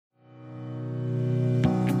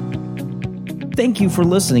Thank you for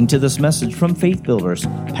listening to this message from Faith Builders.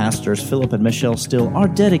 Pastors Philip and Michelle Still are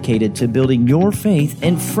dedicated to building your faith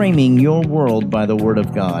and framing your world by the Word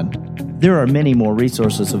of God. There are many more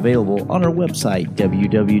resources available on our website,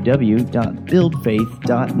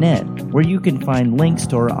 www.buildfaith.net, where you can find links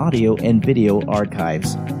to our audio and video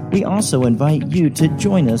archives. We also invite you to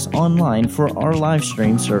join us online for our live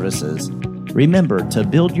stream services. Remember to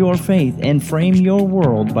build your faith and frame your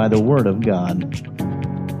world by the Word of God.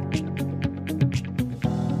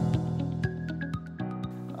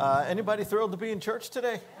 Anybody thrilled to be in church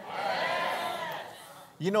today? Yes.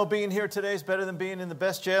 You know being here today is better than being in the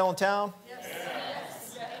best jail in town?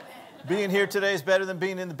 Yes. Being here today is better than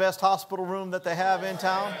being in the best hospital room that they have in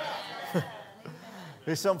town?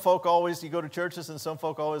 There's some folk always, you go to churches and some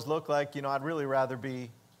folk always look like, I'd really rather be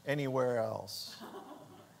anywhere else.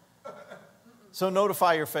 So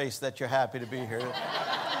notify your face that you're happy to be here.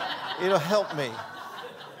 It'll help me.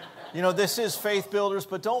 This is Faith Builders,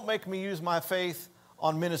 but don't make me use my faith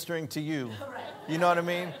on ministering to you. You know what I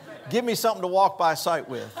mean? Give me something to walk by sight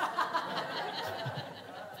with.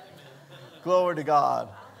 Glory to God.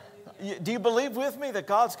 Do you believe with me that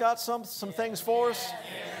God's got some things for us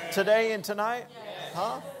today and tonight?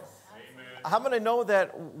 Huh? How many know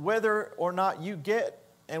that whether or not you get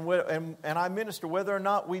and I minister, whether or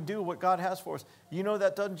not we do what God has for us,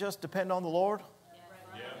 that doesn't just depend on the Lord?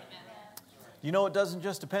 It doesn't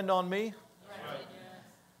just depend on me?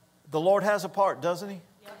 The Lord has a part, doesn't He?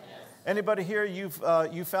 Yes. Anybody here, you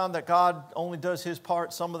found that God only does His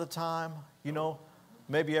part some of the time?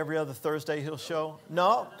 Maybe every other Thursday He'll show?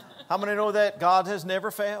 No. How many know that God has never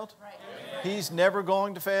failed? Right. He's never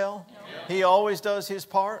going to fail. Yep. He always does His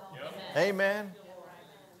part. Yep. Amen.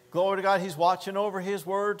 Glory to God. He's watching over His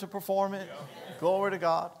word to perform it. Yep. Glory to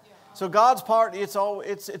God. So God's part, it's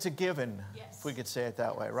a given, yes, if we could say it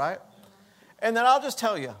that way, right? And then I'll just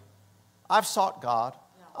tell you, I've sought God.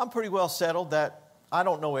 I'm pretty well settled that I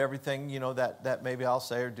don't know everything, that maybe I'll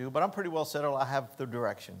say or do, but I'm pretty well settled. I have the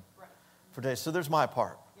direction for today. So there's my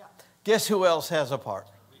part. Yeah. Guess who else has a part?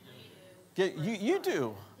 You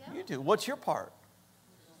do. Yeah. You do. What's your part?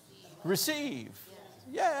 Receive.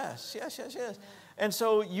 Yes. And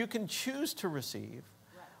so you can choose to receive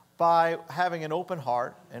by having an open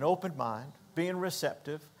heart, an open mind, being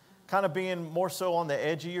receptive, kind of being more so on the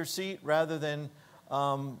edge of your seat rather than...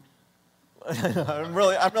 I'm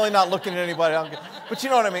really not looking at anybody. But you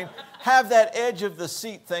know what I mean. Have that edge of the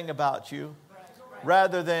seat thing about you,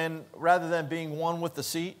 rather than being one with the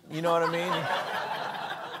seat. You know what I mean.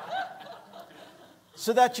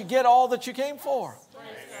 So that you get all that you came for.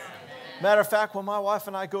 Matter of fact, when my wife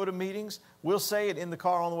and I go to meetings, we'll say it in the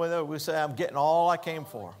car on the way there. We say, "I'm getting all I came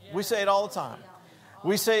for." We say it all the time.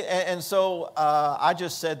 We say, and so I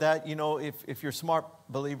just said that, if you're smart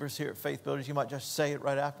believers here at Faith Builders, you might just say it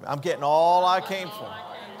right after me. I'm getting all I came for.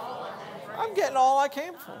 I'm getting all I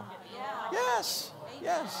came for. Yes.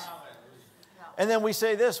 And then we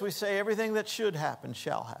say this, we say everything that should happen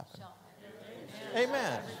shall happen.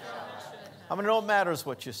 Amen. I mean, it matters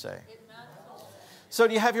what you say. So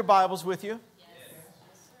do you have your Bibles with you?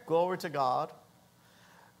 Glory to God.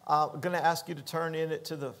 I'm going to ask you to turn in it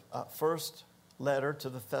to the first letter to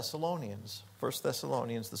the Thessalonians. 1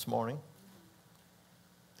 Thessalonians this morning.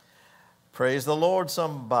 Praise the Lord,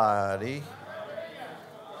 somebody.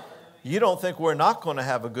 You don't think we're not going to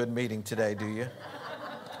have a good meeting today, do you?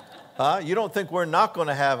 You don't think we're not going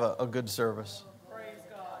to have a good service?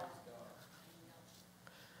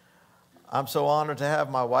 I'm so honored to have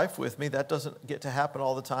my wife with me. That doesn't get to happen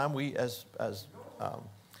all the time. We, as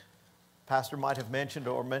Pastor might have mentioned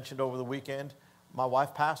over the weekend, my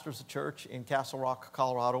wife pastors a church in Castle Rock,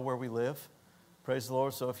 Colorado, where we live. Praise the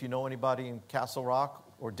Lord. So if you know anybody in Castle Rock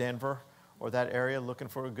or Denver or that area looking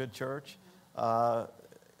for a good church,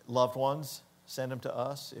 loved ones, send them to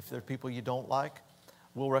us. If there are people you don't like,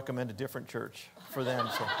 we'll recommend a different church for them.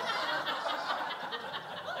 So,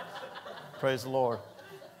 praise the Lord.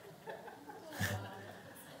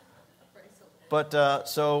 But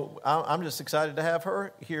so I'm just excited to have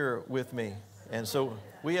her here with me. And so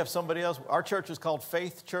we have somebody else. Our church is called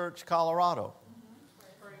Faith Church, Colorado.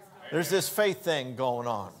 There's this faith thing going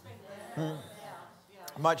on. I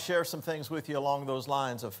might share some things with you along those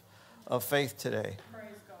lines of faith today,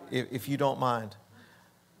 if you don't mind.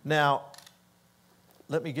 Now,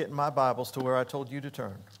 let me get in my Bibles to where I told you to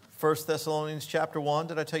turn. 1 Thessalonians chapter 1.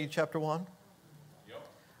 Did I tell you chapter 1? Yep.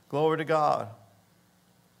 Glory to God.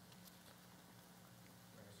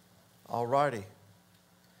 All righty.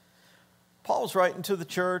 Paul's writing to the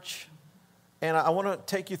church, and I want to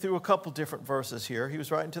take you through a couple different verses here. He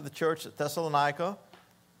was writing to the church at Thessalonica,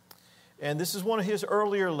 and this is one of his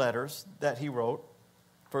earlier letters that he wrote.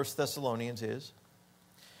 1 Thessalonians is.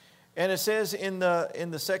 And it says in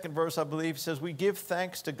the second verse, I believe, it says, we give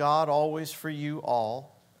thanks to God always for you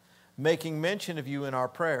all, making mention of you in our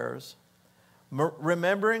prayers,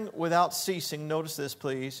 remembering without ceasing, notice this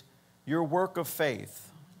please, your work of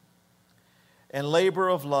faith and labor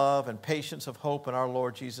of love and patience of hope in our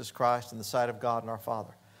Lord Jesus Christ in the sight of God and our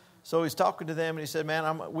Father. So he's talking to them and he said, man,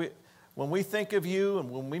 when we think of you and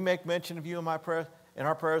when we make mention of you in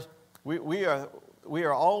our prayers, we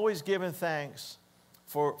are always giving thanks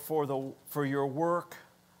for your work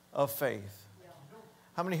of faith.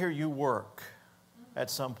 How many here you work at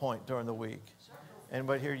some point during the week?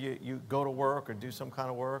 Anybody here you go to work or do some kind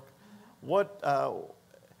of work? What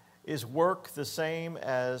is work the same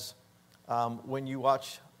as when you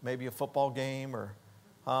watch maybe a football game or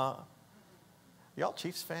y'all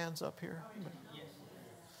Chiefs fans up here?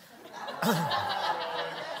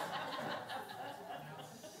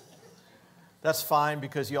 That's fine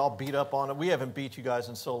because y'all beat up on it. We haven't beat you guys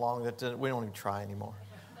in so long that we don't even try anymore.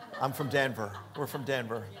 I'm from Denver. We're from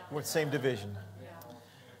Denver. We're the same division.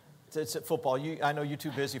 It's at football. I know you're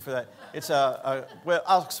too busy for that. It's well,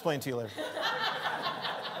 I'll explain to you later.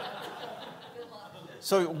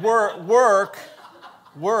 So work,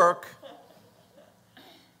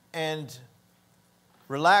 and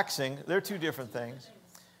relaxing, they're two different things.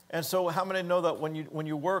 And so how many know that when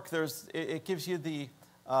you work, it gives you the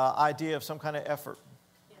idea of some kind of effort,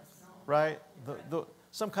 right?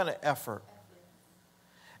 Some kind of effort.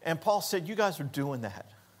 And Paul said, you guys are doing that.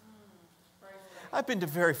 I've been to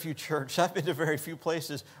very few churches. I've been to very few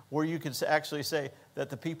places where you can actually say that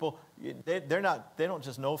the people, they don't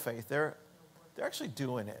just know faith. They're actually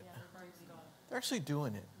doing it. They're actually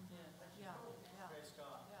doing it.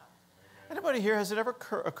 Anybody here, has it ever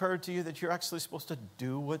occurred to you that you're actually supposed to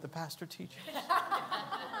do what the pastor teaches?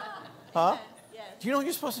 Huh? Yes. Do you know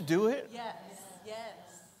you're supposed to do it? Yes. Yes.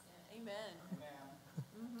 Amen.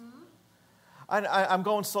 I'm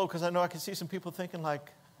going slow because I know I can see some people thinking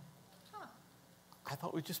like, I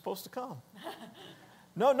thought we were just supposed to come.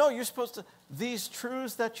 No, you're supposed to. These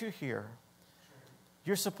truths that you hear,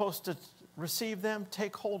 you're supposed to receive them,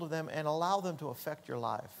 take hold of them, and allow them to affect your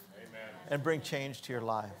life. Amen. And bring change to your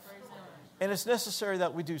life. And it's necessary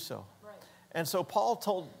that we do so. Right. And so Paul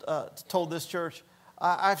told this church,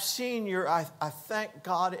 I've seen I thank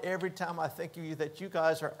God every time I think of you that you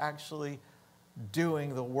guys are actually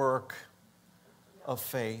doing the work of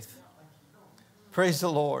faith. Praise the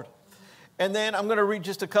Lord. And then I'm going to read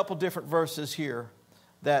just a couple different verses here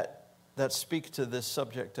that speak to this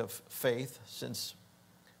subject of faith, since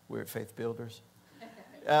we're Faith Builders.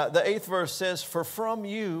 The 8th verse says, for from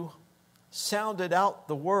you sounded out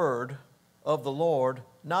the word of the Lord,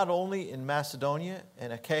 not only in Macedonia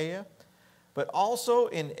and Achaia, but also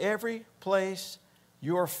in every place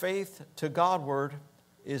your faith to Godward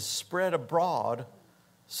is spread abroad,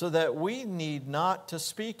 so that we need not to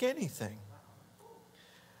speak anything.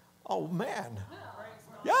 Oh, man.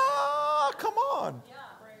 Yeah, come on.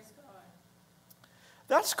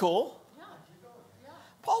 That's cool.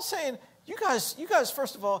 Paul's saying, you guys,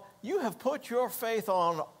 first of all, you have put your faith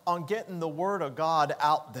on getting the Word of God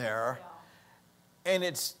out there, and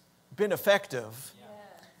it's been effective,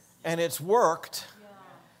 and it's worked,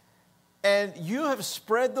 and you have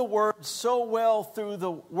spread the Word so well through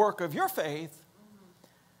the work of your faith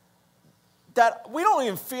that we don't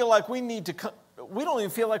even feel like we need to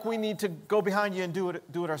go behind you and do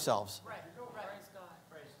it ourselves. Right.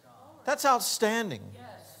 Praise God. That's outstanding.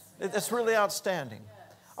 Yes. That's really outstanding.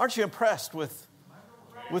 Yes. Aren't you impressed with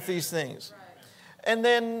these things? Right. And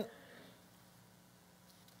then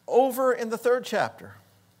over in the 3rd chapter.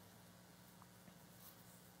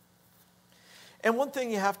 And one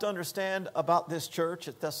thing you have to understand about this church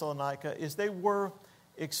at Thessalonica is they were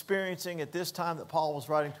experiencing, at this time that Paul was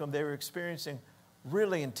writing to them, they were experiencing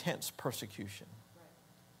really intense persecution.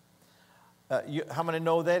 How many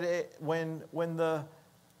know that when the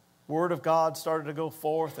Word of God started to go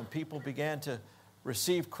forth and people began to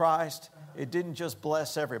receive Christ, it didn't just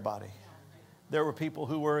bless everybody. There were people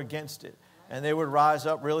who were against it. And they would rise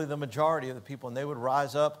up, really the majority of the people, and they would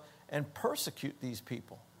rise up and persecute these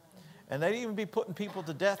people. And they'd even be putting people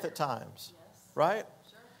to death at times, right?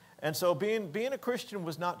 And so being a Christian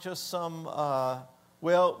was not just some,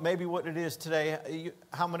 maybe what it is today.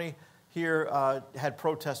 How many here had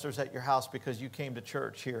protesters at your house because you came to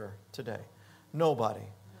church here today? Nobody.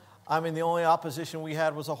 I mean, the only opposition we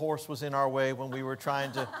had was a horse was in our way when we were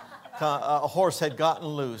trying to, a horse had gotten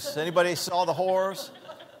loose. Anybody saw the horse?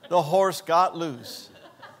 The horse got loose.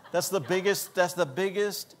 That's the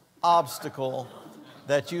biggest obstacle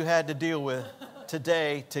that you had to deal with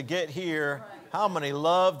today to get here. How many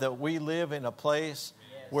love that we live in a place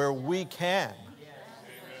where we can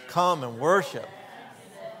come and worship.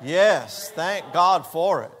 Yes, thank God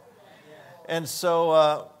for it. And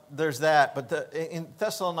so there's that. But in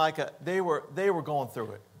Thessalonica, they were going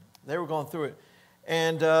through it. They were going through it.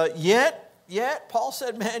 And yet, Paul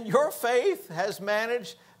said, man, your faith has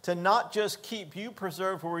managed to not just keep you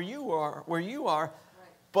preserved where you are,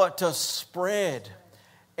 but to spread.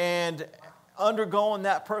 And undergoing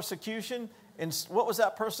that persecution, and what was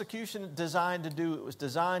that persecution designed to do? It was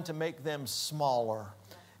designed to make them smaller.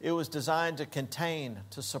 It was designed to contain,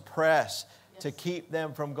 to suppress, to keep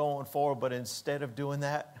them from going forward. But instead of doing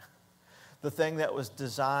that, the thing that was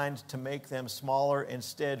designed to make them smaller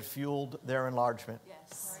instead fueled their enlargement.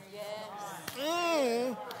 Yes.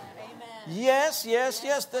 Amen. Yes.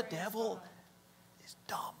 The devil is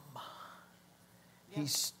dumb.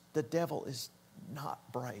 The devil is not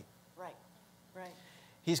bright. Right.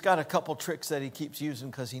 He's got a couple tricks that he keeps using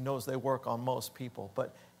because he knows they work on most people.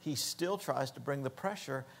 But he still tries to bring the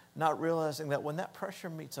pressure, not realizing that when that pressure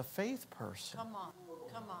meets a faith person. Come on.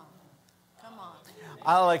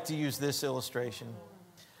 I like to use this illustration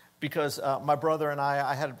because my brother and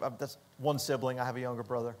I had that's one sibling. I have a younger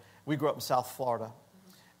brother. We grew up in South Florida.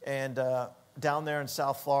 And down there in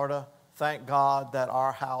South Florida, thank God that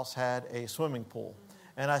our house had a swimming pool.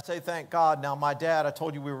 And I say thank God. Now, my dad, I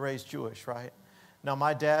told you we were raised Jewish, right? Now,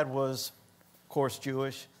 my dad was, of course,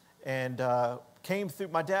 Jewish. And came through,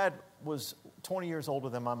 my dad was 20 years older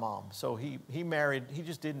than my mom. So he married, he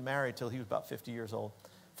just didn't marry till he was about 50 years old,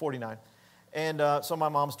 49. And so my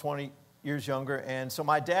mom's 20 years younger. And so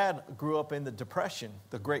my dad grew up in the Depression,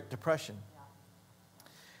 the Great Depression.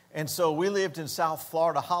 And so we lived in South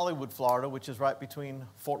Florida, Hollywood, Florida, which is right between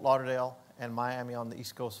Fort Lauderdale and Miami on the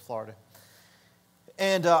east coast of Florida.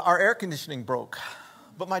 And our air conditioning broke.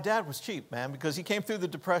 But my dad was cheap, man, because he came through the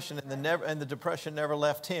Depression, and the Depression never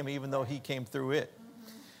left him, even though he came through it.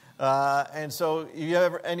 And so you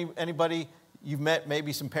ever anybody you've met,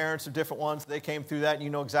 maybe some parents of different ones, they came through that, and you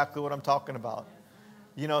know exactly what I'm talking about.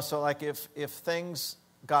 You know, so like if things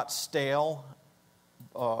got stale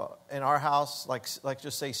in our house, like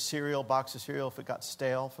just say box of cereal, if it got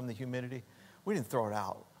stale from the humidity, we didn't throw it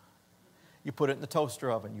out. You put it in the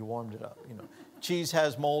toaster oven, you warmed it up. You know, cheese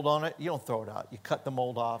has mold on it, you don't throw it out. You cut the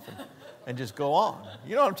mold off and just go on.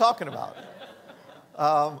 You know what I'm talking about.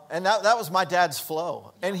 And that was my dad's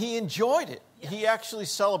flow, and he enjoyed it. He actually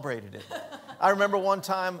celebrated it. I remember one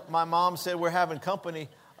time my mom said, we're having company,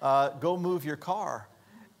 go move your car.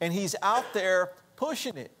 And he's out there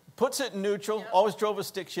pushing it, puts it in neutral, always drove a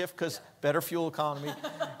stick shift because better fuel economy.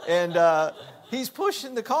 And he's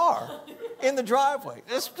pushing the car in the driveway,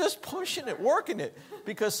 just pushing it, working it,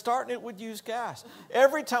 because starting it would use gas.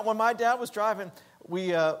 Every time when my dad was driving, we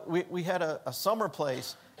had a summer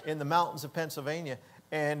place in the mountains of Pennsylvania,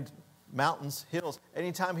 and hills.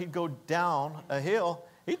 Anytime he'd go down a hill,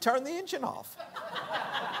 he'd turn the engine off.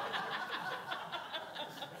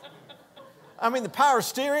 I mean, the power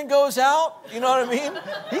steering goes out, you know what I mean?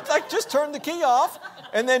 He'd just turn the key off,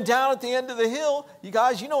 and then down at the end of the hill, you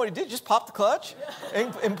guys, you know what he did? Just pop the clutch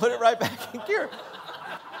and put it right back in gear.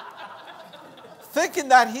 Thinking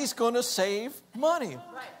that he's going to save money.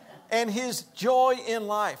 And his joy in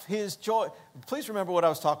life, please remember what I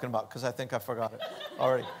was talking about, because I think I forgot it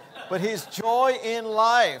already. But his joy in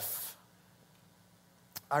life,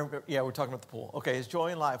 we're talking about the pool. Okay, his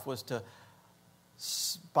joy in life was to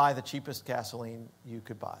buy the cheapest gasoline you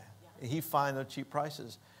could buy. Yeah. He found the cheap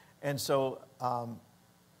prices. And so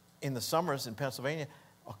in the summers in Pennsylvania,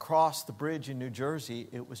 across the bridge in New Jersey,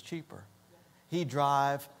 it was cheaper. Yeah. He'd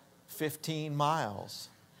drive 15 miles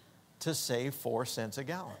to save 4 cents a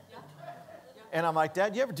gallon. Yeah. And I'm like,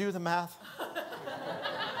 Dad, you ever do the math?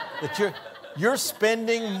 That you're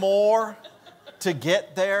spending more to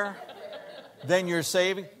get there than you're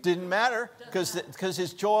saving? Didn't matter, because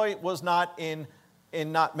his joy was not in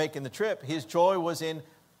not making the trip. His joy was in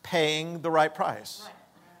paying the right price.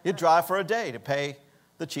 He'd drive for a day to pay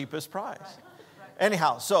the cheapest price.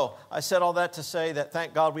 Anyhow, so I said all that to say that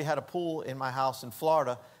thank God we had a pool in my house in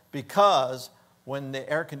Florida, because when the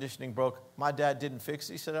air conditioning broke, my dad didn't fix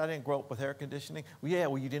it. He said, I didn't grow up with air conditioning.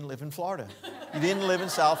 Well, you didn't live in Florida. You didn't live in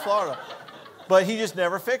South Florida. But he just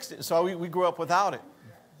never fixed it. So we grew up without it.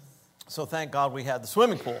 So thank God we had the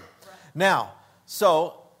swimming pool. Now,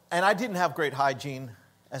 and I didn't have great hygiene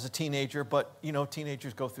as a teenager, but, you know,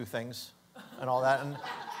 teenagers go through things and all that. And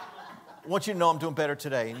I want you to know I'm doing better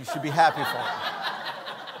today, and you should be happy for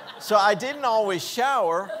me. So I didn't always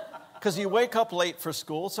shower, because you wake up late for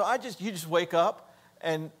school. So you just wake up,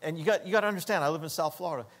 and you got to understand, I live in South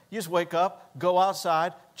Florida. You just wake up, go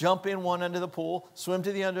outside, jump in one end of the pool, swim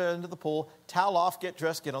to the other end of the pool, towel off, get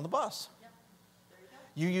dressed, get on the bus.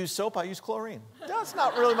 You use soap, I use chlorine. That's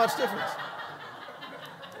not really much difference.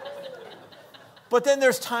 But then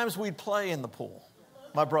there's times we'd play in the pool.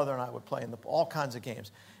 My brother and I would play in the pool, all kinds of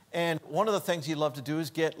games. And one of the things he'd love to do is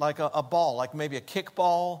get like a ball, like maybe a kick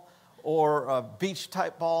ball or a beach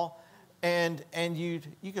type ball, and you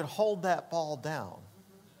could hold that ball down.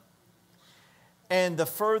 And the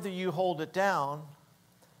further you hold it down,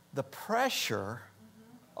 the pressure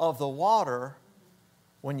of the water,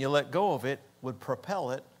 when you let go of it, would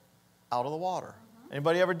propel it out of the water.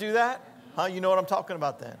 Anybody ever do that? Huh? You know what I'm talking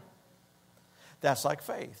about then. That's like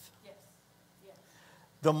faith. Yes. Yes.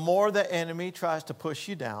 The more the enemy tries to push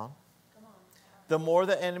you down, the more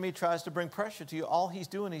the enemy tries to bring pressure to you, all he's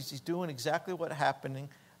doing is he's doing exactly what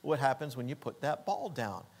happens when you put that ball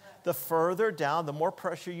down. The further down, the more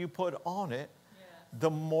pressure you put on it, the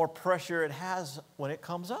more pressure it has when it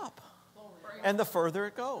comes up. And the further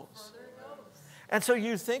it goes. And so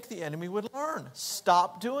you think the enemy would learn.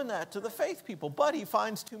 Stop doing that to the faith people. But he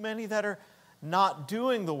finds too many that are not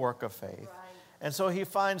doing the work of faith. And so he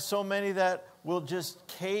finds so many that will just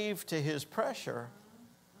cave to his pressure.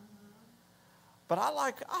 But I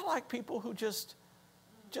like people who just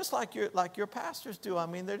like your pastors do. I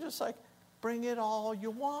mean, they're just like, bring it all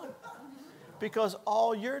you want. Because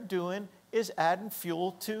all you're doing is adding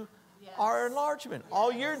fuel to our enlargement.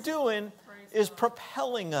 All you're doing is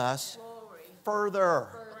propelling us further.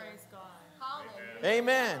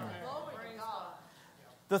 Amen.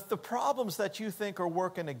 The problems that you think are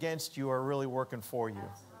working against you are really working for you.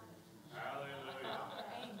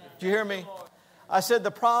 Do you hear me? I said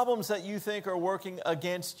the problems that you think are working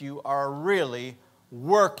against you are really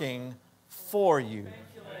working for you.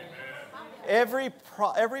 Every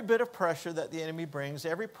bit of pressure that the enemy brings,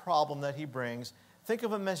 every problem that he brings, think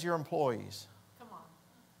of them as your employees. Come on.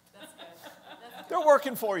 That's good. That's good. They're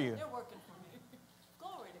working for you. They're working for me.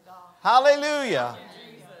 Glory to God. Hallelujah.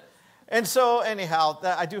 And so anyhow,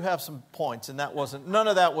 I do have some points, and none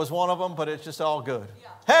of that was one of them, but it's just all good.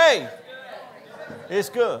 Hey! It's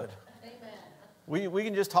good. We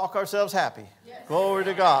can just talk ourselves happy. Glory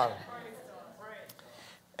to God.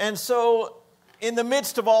 And so in the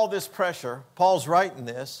midst of all this pressure, Paul's writing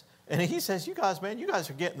this, and he says, you guys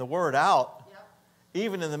are getting the word out,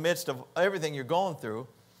 even in the midst of everything you're going through.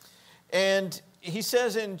 And he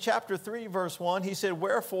says in chapter 3, verse 1, he said,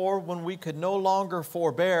 wherefore, when we could no longer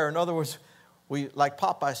forbear, in other words, like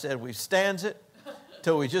Popeye said, we stands it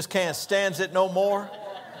till we just can't stands it no more.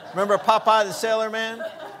 Remember Popeye the Sailor Man?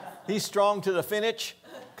 He's strong to the finish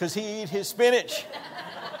because he eat his spinach.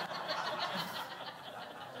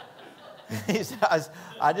 He said,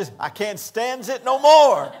 I can't stand it no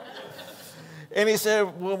more. And he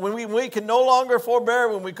said, when we can no longer forbear,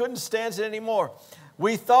 when we couldn't stand it anymore,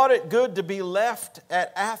 we thought it good to be left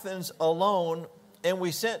at Athens alone, and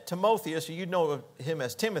we sent Timotheus, you know him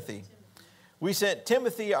as Timothy. We sent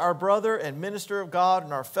Timothy, our brother and minister of God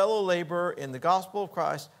and our fellow laborer in the gospel of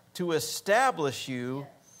Christ, to establish you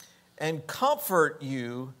and comfort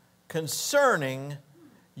you concerning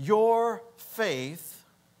your faith,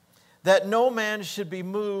 that no man should be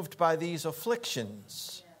moved by these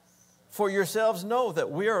afflictions. For yourselves know that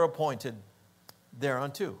we are appointed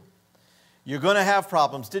thereunto. You're going to have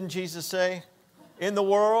problems. Didn't Jesus say, in the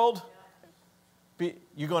world,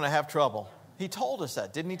 you're going to have trouble? He told us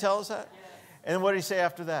that. Didn't he tell us that? And what did he say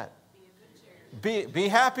after that? Be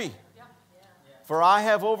happy. For I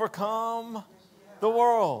have overcome the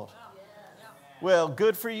world. Well,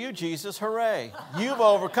 good for you, Jesus. Hooray. You've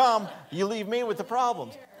overcome. You leave me with the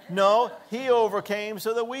problems. No, he overcame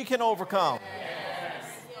so that we can overcome.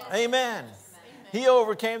 Amen. He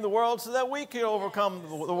overcame the world so that we can overcome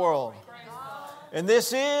the world. And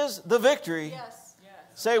this is the victory.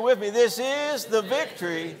 Say with me, this is the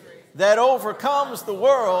victory that overcomes the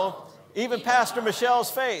world, even Pastor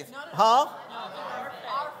Michelle's faith. Huh?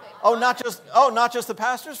 Oh, not just the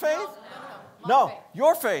pastor's faith? No,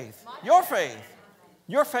 your faith. Your faith.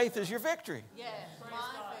 Your faith is your victory.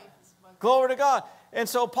 Glory to God. And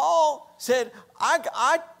so Paul said,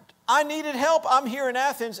 I needed help. I'm here in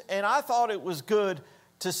Athens, and I thought it was good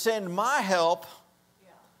to send my help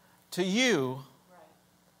to you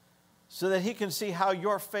so that he can see how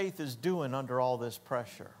your faith is doing under all this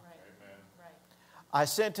pressure. I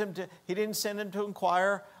sent him he didn't send him to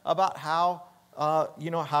inquire about how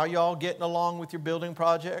y'all getting along with your building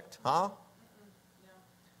project, huh?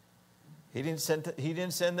 He didn't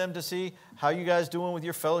send them to see how you guys doing with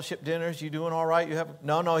your fellowship dinners. You doing all right?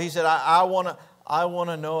 No. He said, I want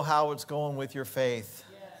to know how it's going with your faith.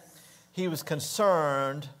 Yes. He was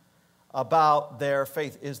concerned about their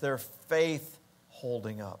faith. Is their faith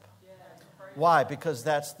holding up? Yes. Why? Because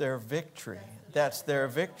that's their victory. That's their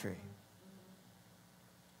victory.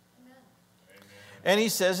 And he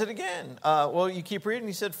says it again. Well, you keep reading.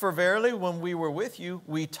 He said, for verily, when we were with you,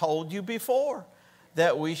 we told you before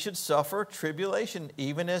that we should suffer tribulation,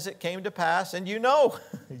 even as it came to pass. And you know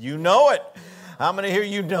it. How many here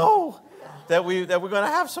you know that we're going to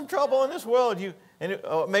have some trouble in this world?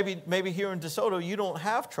 Maybe here in DeSoto, you don't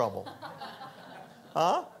have trouble.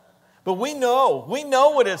 Huh? But we know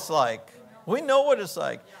what it's like. We know what it's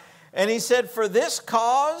like. And he said, for this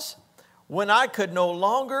cause, when I could no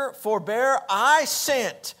longer forbear, I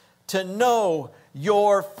sent to know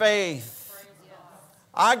your faith.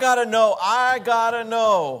 I got to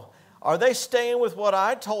know. Are they staying with what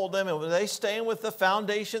I told them? And are they staying with the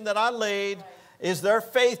foundation that I laid? Is their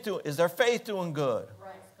faith doing good?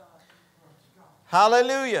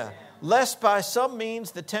 Hallelujah. Lest by some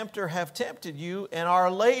means the tempter have tempted you, and our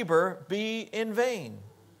labor be in vain.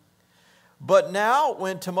 But now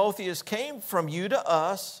when Timotheus came from you to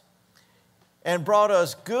us, and brought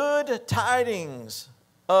us good tidings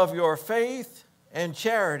of your faith and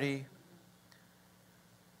charity,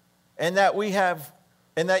 and that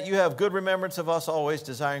you have good remembrance of us always,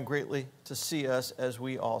 desiring greatly to see us as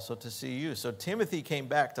we also to see you. So Timothy came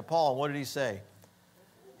back to Paul, and what did he say?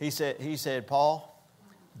 He said, Paul,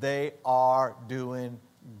 they are doing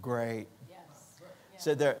great. Yes.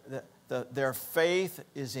 Said their faith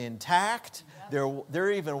is intact.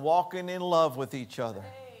 They're even walking in love with each other.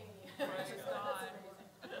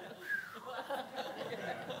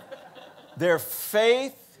 Their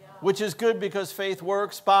faith, which is good because faith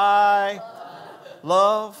works by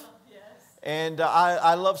love. And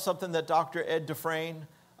I love something that Dr. Ed Dufresne,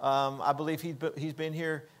 I believe he's been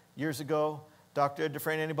here years ago. Dr. Ed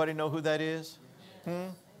Dufresne, anybody know who that is?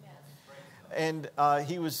 And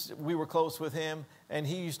we were close with him, and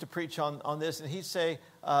he used to preach on this, and he'd say,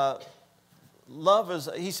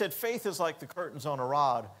 he said, faith is like the curtains on a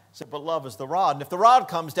rod. He said, but love is the rod. And if the rod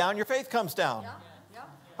comes down, your faith comes down. Yeah.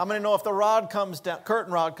 How many know if the rod comes down,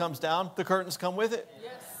 curtain rod comes down, the curtains come with it?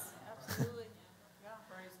 Yes, absolutely. Yeah.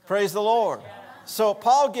 Praise the Lord. Yeah. So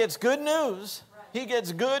Paul gets good news. He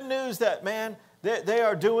gets good news that, man, they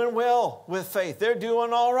are doing well with faith. They're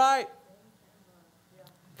doing all right.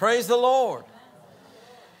 Praise the Lord.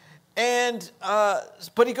 And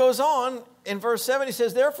but he goes on in verse 7, he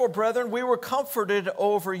says, therefore, brethren, we were comforted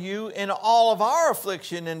over you in all of our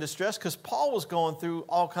affliction and distress, because Paul was going through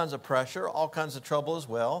all kinds of pressure, all kinds of trouble as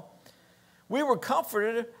well. We were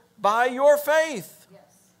comforted by your faith. Yes.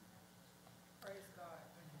 Praise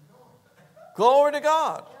God. Glory to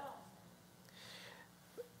God.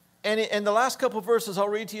 And in the last couple of verses I'll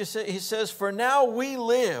read to you, he says, for now we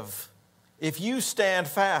live if you stand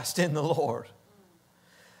fast in the Lord.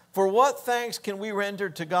 For what thanks can we render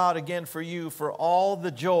to God again for you, for all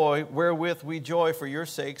the joy wherewith we joy for your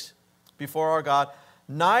sakes before our God,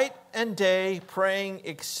 night and day praying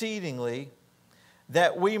exceedingly,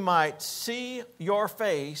 that we might see your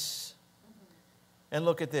face, and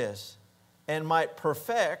look at this, and might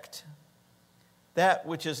perfect that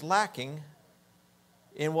which is lacking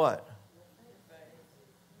in what?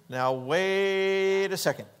 Now wait a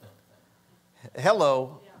second.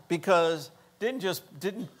 Hello, because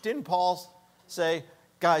didn't Paul say,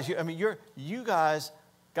 guys, you guys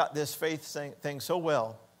got this faith thing so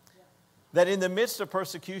well that in the midst of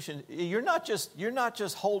persecution, you're not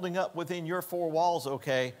just holding up within your four walls,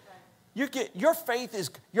 okay? Your faith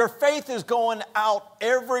is going out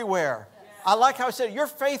everywhere. Yes. I like how I said your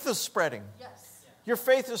faith is spreading. Yes. Your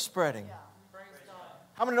faith is spreading. Yeah. Praise God.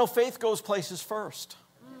 How many know faith goes places first?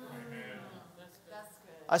 That's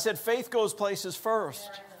good. I said faith goes places first.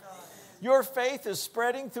 Your faith is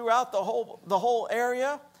spreading throughout the whole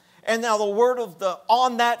area. And now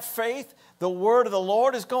on that faith, the word of the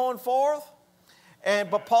Lord is going forth.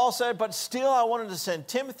 But Paul said, but still I wanted to send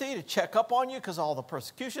Timothy to check up on you because of all the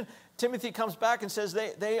persecution. Timothy comes back and says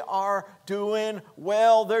they are doing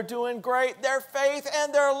well. They're doing great. Their faith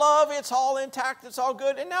and their love, it's all intact. It's all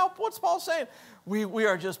good. And now what's Paul saying? We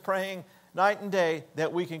are just praying night and day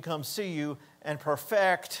that we can come see you and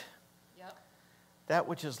perfect that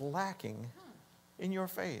which is lacking in your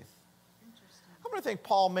faith. I'm going to think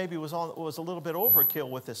Paul maybe was a little bit overkill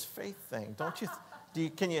with this faith thing. Don't you?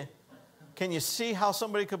 Can you see how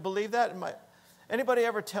somebody could believe that? Anybody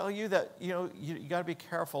ever tell you that you got to be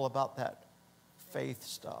careful about that faith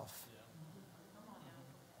stuff?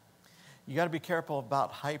 You got to be careful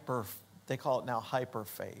about they call it now hyper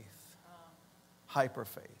faith. Hyper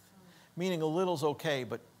faith. Meaning a little's okay,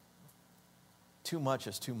 but too much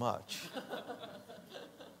is too much.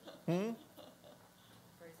 Praise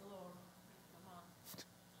the Lord. Come on.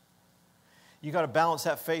 You got to balance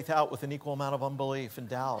that faith out with an equal amount of unbelief and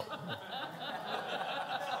doubt.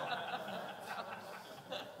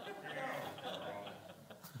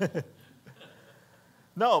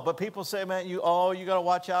 No, but people say, man, you got to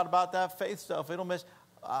watch out about that faith stuff. It'll miss.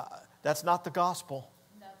 That's not the gospel.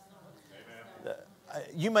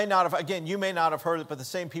 You may not have heard it, but the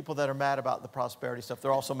same people that are mad about the prosperity stuff,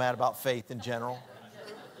 they're also mad about faith in general.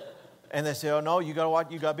 And they say, oh no, you got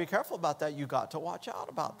to be careful about that. You got to watch out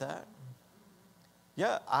about that.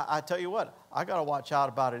 Yeah, I tell you what, I got to watch out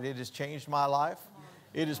about it. It has changed my life.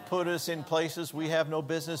 It has put us in places we have no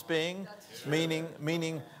business being,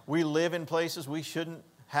 meaning we live in places we shouldn't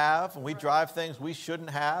have, and we drive things we shouldn't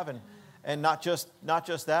have, and not just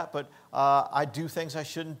that, but I do things I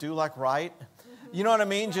shouldn't do, like right. You know what I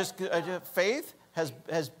mean? Just faith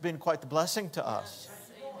has been quite the blessing to us,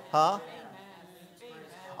 huh?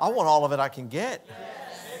 I want all of it I can get.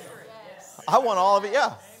 I want all of it.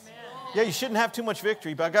 Yeah, yeah. You shouldn't have too much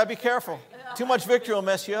victory, but I gotta be careful. Too much victory will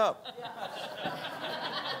mess you up.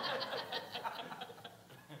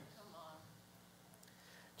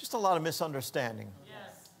 Just a lot of misunderstanding.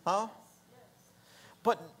 Huh?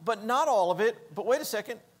 But not all of it. But wait a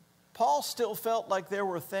second. Paul still felt like there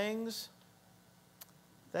were things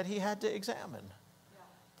that he had to examine.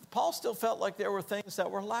 Paul still felt like there were things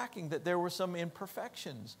that were lacking, that there were some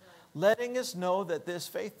imperfections. Letting us know that this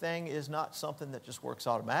faith thing is not something that just works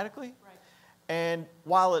automatically. And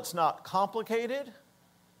while it's not complicated,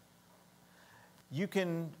 you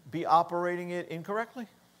can be operating it incorrectly.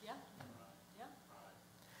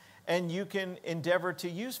 And you can endeavor to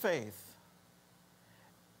use faith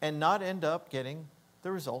and not end up getting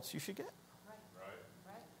the results you should get.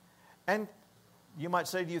 And you might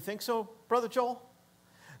say, do you think so, Brother Joel?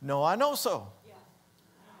 No, I know so.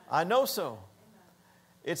 I know so.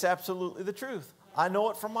 It's absolutely the truth. I know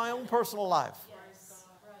it from my own personal life.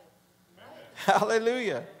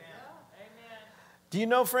 Hallelujah. Do you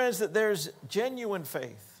know, friends, that there's genuine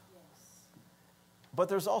faith, but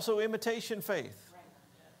there's also imitation faith?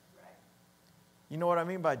 You know what I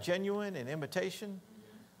mean by genuine and imitation?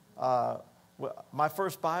 My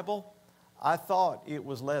first Bible, I thought it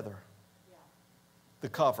was leather. The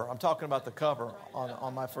cover. I'm talking about the cover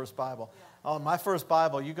on my first Bible. On my first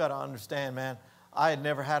Bible, you got to understand, man, I had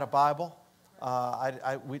never had a Bible.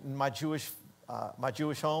 In my Jewish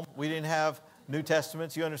home, we didn't have New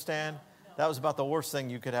Testaments, you understand? That was about the worst thing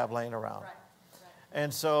you could have laying around.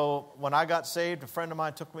 And so when I got saved, a friend of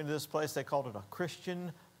mine took me to this place. They called it a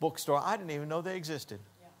Christian bookstore. I didn't even know they existed.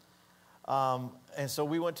 And so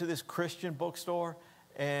we went to this Christian bookstore,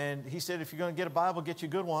 and he said, if you're going to get a Bible, get you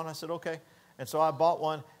a good one. I said, okay. And so I bought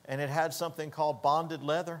one, and it had something called bonded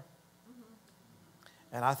leather.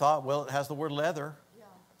 And I thought, well, it has the word leather.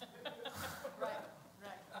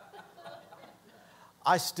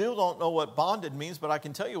 I still don't know what bonded means, but I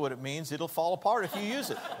can tell you what it means. It'll fall apart if you use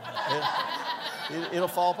it. It'll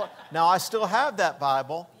fall apart. Now, I still have that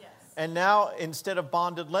Bible, and now instead of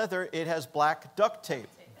bonded leather, it has black duct tape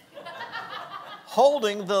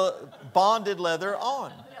holding the bonded leather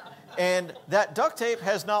on. And that duct tape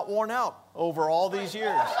has not worn out over all these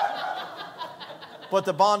years. But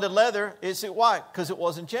the bonded leather, why? Because it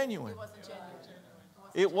wasn't genuine.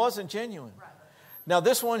 It wasn't genuine. Now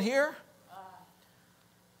this one here,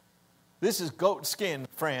 this is goat skin,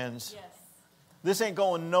 friends. This ain't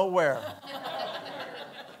going nowhere.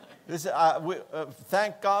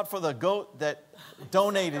 Thank God for the goat that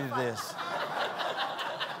donated this.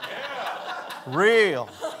 Real.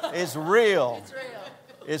 It's real.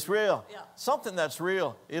 It's real. Something that's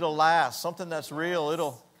real, it'll last. Something that's real,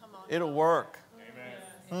 it'll work.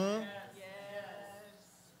 Amen.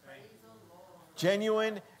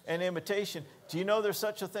 Genuine and imitation. Do you know there's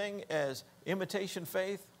such a thing as imitation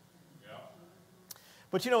faith?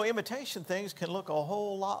 But you know, imitation things can look a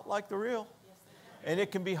whole lot like the real. And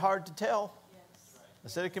it can be hard to tell. I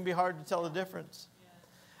said it can be hard to tell the difference.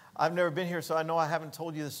 I've never been here, so I know I haven't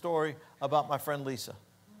told you the story about my friend Lisa.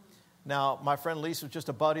 Now, my friend Lisa was just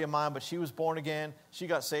a buddy of mine, but she was born again. She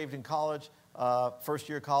got saved in college, first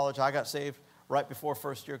year of college. I got saved right before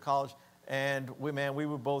first year of college. And we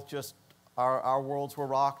were both just, our worlds were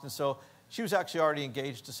rocked. And so she was actually already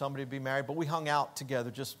engaged to somebody to be married, but we hung out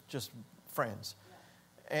together, just friends.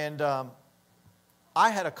 And I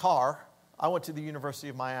had a car. I went to the University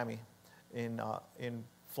of Miami in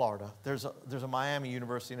Florida. There's a Miami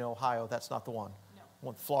University in Ohio. That's not the one.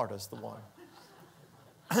 No. Florida's the one.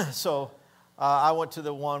 So I went to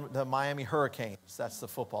the Miami Hurricanes. That's the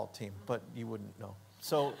football team, but you wouldn't know.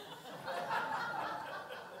 So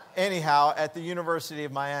anyhow, at the University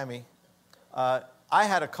of Miami, I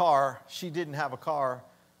had a car. She didn't have a car.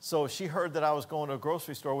 So she heard that I was going to a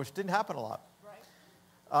grocery store, which didn't happen a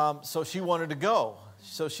lot. So she wanted to go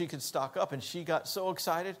so she could stock up, and she got so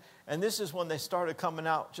excited. And this is when they started coming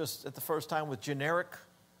out just at the first time with generic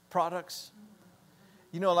products.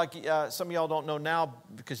 You know, like some of y'all don't know now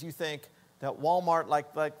because you think that Walmart,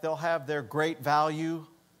 like they'll have their great value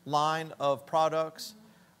line of products.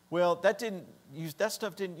 Well, that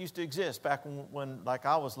stuff didn't used to exist back when like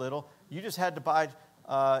I was little. You just had to buy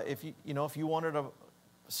if you wanted a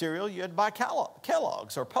cereal, you had to buy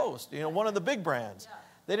Kellogg's or Post, one of the big brands. Yeah.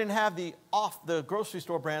 They didn't have the grocery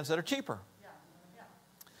store brands that are cheaper.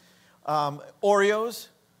 Yeah. Oreos,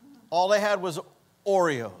 all they had was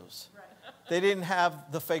Oreos. Right. They didn't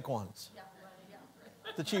have the fake ones,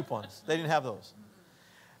 the cheap ones. They didn't have those.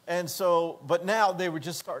 And so, but now they were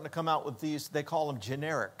just starting to come out with these, they call them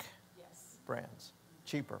generic brands,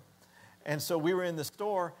 cheaper. And so we were in the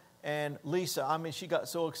store, and Lisa, she got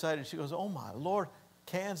so excited. She goes, oh my Lord,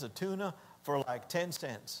 cans of tuna for like 10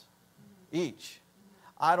 cents each.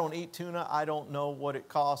 I don't eat tuna. I don't know what it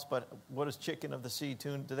costs, but what is chicken of the sea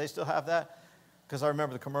tuna? Do they still have that? Because I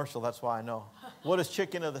remember the commercial, that's why I know. What does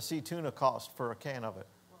chicken of the sea tuna cost for a can of it?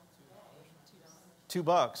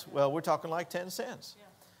 $2. Well, we're talking like 10 cents.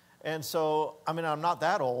 And so, I'm not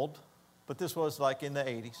that old, but this was like in the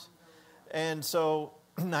 80s. And so,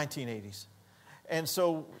 1980s. And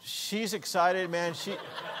so, she's excited, man. She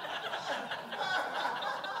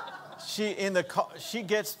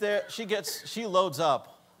loads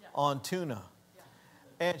up on tuna.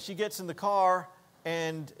 And she gets in the car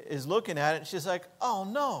and is looking at it, and she's like, oh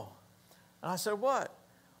no. And I said, what?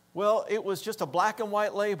 Well, it was just a black and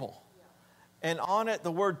white label. And on it,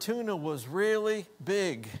 the word tuna was really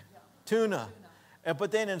big. Tuna.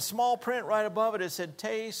 But then in small print right above it, it said,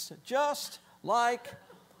 taste just like,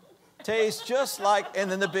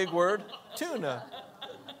 and then the big word, tuna.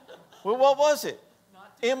 Well, what was it?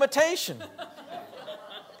 Imitation.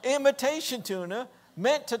 Imitation tuna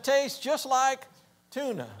meant to taste just like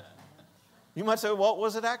tuna. You might say, what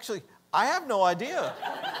was it actually? I have no idea.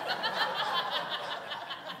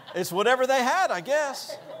 It's whatever they had, I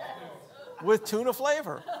guess, with tuna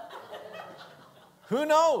flavor. Who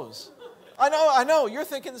knows? I know. You're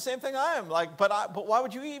thinking the same thing I am. But why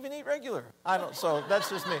would you even eat regular? I don't. So that's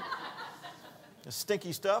just me.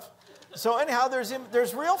 Stinky stuff. So anyhow,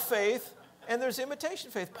 there's real faith and there's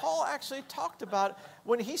imitation faith. Paul actually talked about it.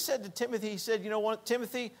 When he said to Timothy, he said,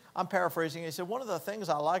 Timothy, I'm paraphrasing. He said, one of the things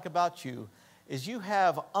I like about you is you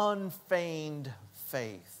have unfeigned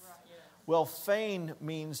faith. Right, yeah. Well, feign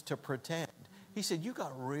means to pretend. He said, you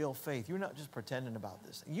got real faith. You're not just pretending about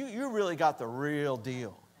this. You really got the real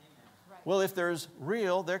deal. Right. Well, if there's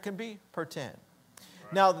real, there can be pretend.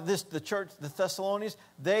 Right. Now, the church, the Thessalonians,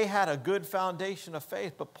 they had a good foundation of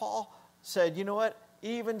faith. But Paul said, you know what?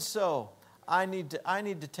 Even so, I need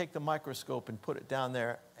to take the microscope and put it down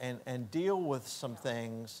there and deal with some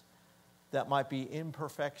things that might be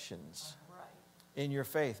imperfections in your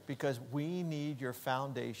faith, because we need your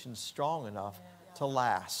foundation strong enough to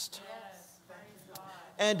last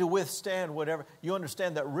and to withstand whatever. You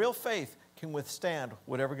understand that real faith can withstand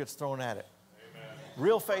whatever gets thrown at it. Amen.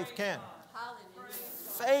 Real faith can.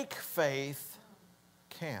 Fake faith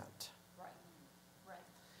can't.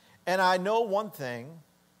 And I know one thing,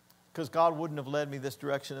 because God wouldn't have led me this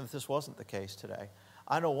direction if this wasn't the case today.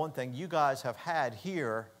 I know one thing. You guys have had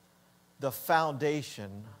here the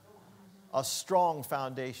foundation, a strong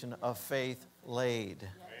foundation of faith laid.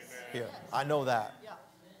 Here. I know that.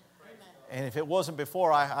 And if it wasn't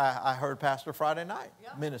before, I heard Pastor Friday night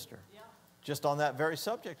minister just on that very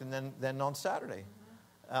subject, and then on Saturday.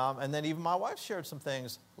 And then even my wife shared some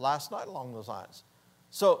things last night along those lines.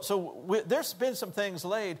 So there's been some things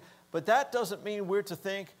laid, but that doesn't mean we're to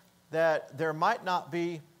think that there might not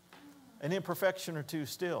be an imperfection or two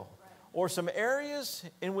still, or some areas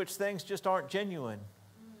in which things just aren't genuine.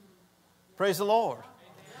 Praise the Lord.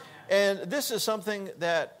 And this is something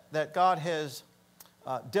that God has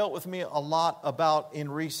dealt with me a lot about in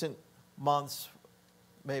recent months,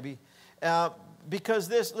 maybe. Because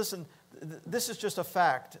this is just a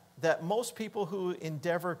fact that most people who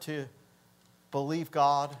endeavor to believe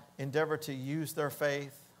God, endeavor to use their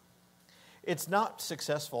faith, it's not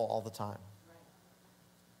successful all the time.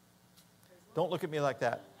 Don't look at me like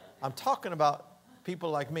that. I'm talking about people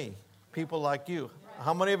like me, people like you.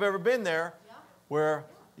 How many have ever been there where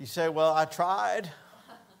you say, well, I tried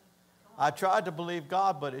to believe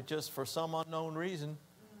God, but it just, for some unknown reason,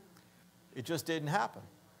 it just didn't happen.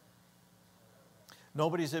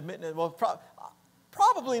 Nobody's admitting it. Well,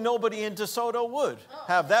 probably nobody in DeSoto would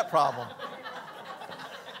have that problem.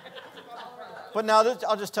 But now,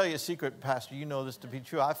 I'll just tell you a secret, Pastor. You know this to be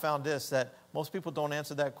true. I found this, that most people don't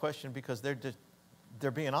answer that question because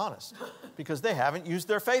they're being honest. Because they haven't used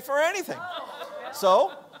their faith for anything.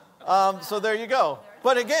 So there you go.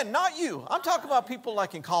 But again, not you. I'm talking about people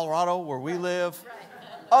like in Colorado where we live.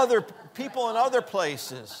 other people in other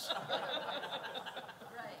places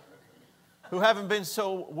who haven't been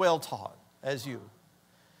so well taught as you.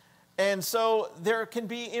 And so there can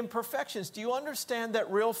be imperfections. Do you understand that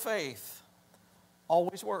real faith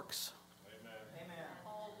always works?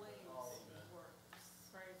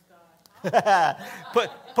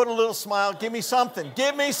 Put a little smile. Give me something.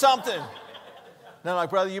 Give me something. No,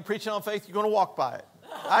 like, brother, you preaching on faith, you're going to walk by it.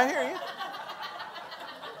 I hear you.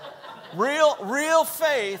 Real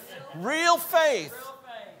faith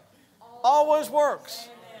always works.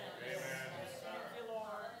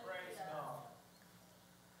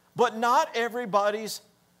 But not everybody's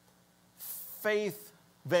faith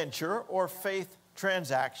venture or faith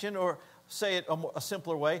transaction, or say it a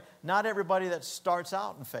simpler way, not everybody that starts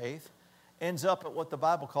out in faith ends up at what the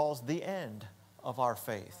Bible calls the end of our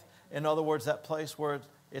faith. In other words, that place where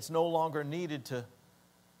it's no longer needed to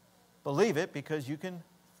believe it because you can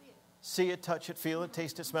see it, touch it, feel it,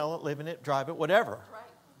 taste it, smell it, live in it, drive it, whatever.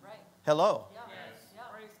 Right. Hello. Yeah.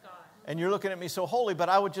 Praise God. And you're looking at me so holy, but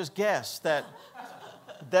I would just guess that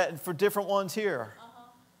for different ones here,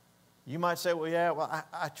 you might say, well, yeah,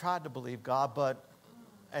 I tried to believe God, but,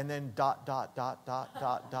 and then ...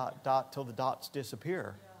 till the dots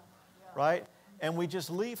disappear. Right? And we just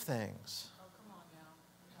leave things.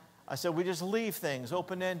 I said, we just leave things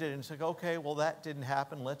open-ended and say, okay, well, that didn't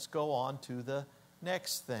happen. Let's go on to the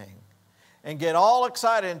next thing. And get all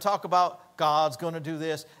excited and talk about God's going to do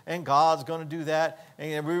this and God's going to do that.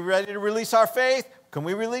 And are we ready to release our faith? Can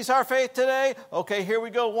we release our faith today? Okay, here we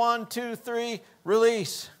go. 1, 2, 3,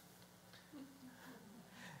 release.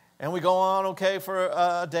 And we go on, okay, for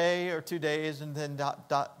a day or 2 days, and then ...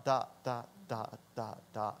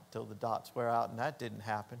 till the dots wear out, and that didn't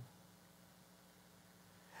happen.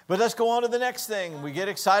 But let's go on to the next thing. We get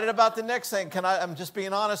excited about the next thing. I'm just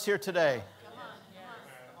being honest here today.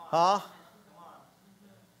 Huh?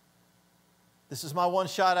 This is my one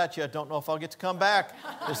shot at you. I don't know if I'll get to come back.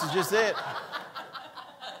 This is just it.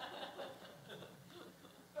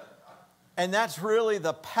 And that's really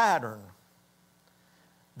the pattern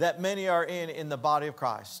that many are in the body of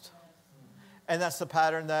Christ. And that's the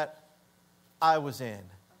pattern that I was in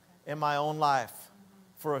my own life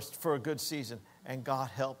for a good season. And God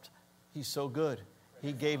helped. He's so good.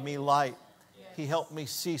 He gave me light. He helped me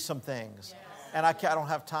see some things. And I don't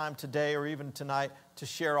have time today or even tonight to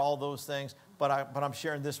share all those things, but I'm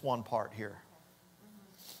sharing this one part here.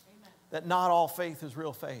 That not all faith is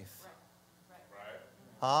real faith.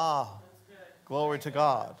 Ah, glory to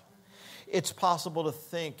God. It's possible to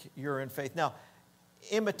think you're in faith. Now,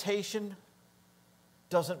 imitation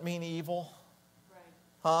doesn't mean evil.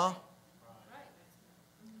 Huh?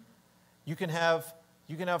 You can have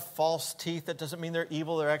false teeth. That doesn't mean they're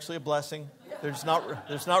evil. They're actually a blessing. They're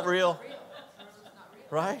not real.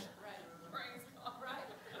 Right?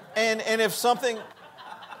 And if something,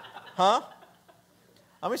 huh?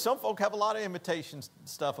 I mean, some folk have a lot of imitation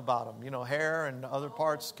stuff about them. You know, hair and other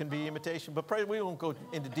parts can be imitation. But pray, we won't go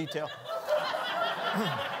into detail.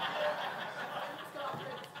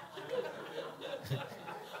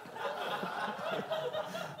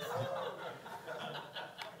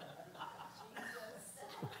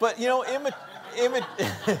 But, you know,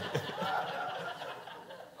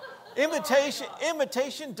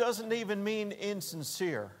 imitation doesn't even mean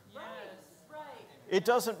insincere. It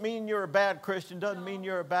doesn't mean you're a bad Christian, doesn't mean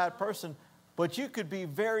you're a bad person. But you could be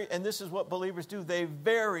and this is what believers do, they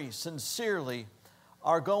very sincerely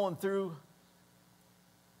are going through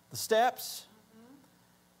the steps.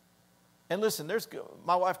 And listen,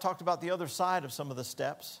 my wife talked about the other side of some of the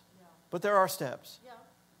steps, but there are steps.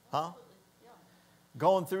 Huh?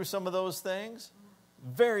 Going through some of those things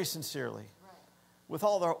very sincerely, with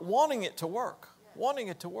all their wanting it to work.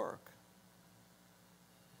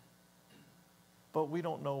 But we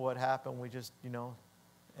don't know what happened. We just,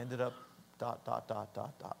 ended up ...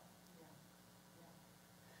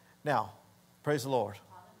 Now, praise the Lord.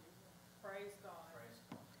 Praise God.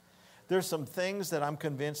 There's some things that I'm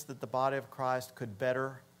convinced that the body of Christ could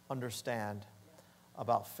better understand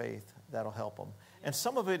about faith that'll help them. And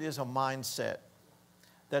some of it is a mindset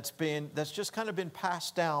that's just kind of been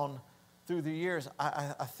passed down through the years.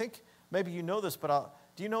 I think maybe you know this, but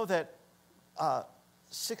do you know that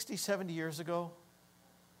 60, 70 years ago,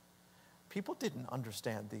 people didn't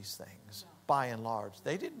understand these things by and large.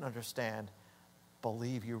 They didn't understand,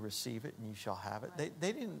 believe you receive it and you shall have it.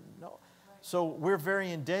 They didn't know. So we're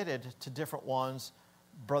very indebted to different ones.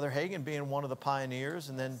 Brother Hagin being one of the pioneers,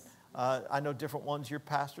 and then I know different ones your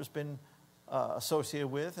pastor's been associated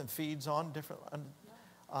with and feeds on different.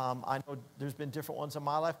 I know there's been different ones in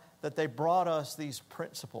my life that they brought us these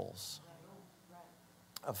principles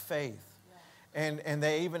of faith. And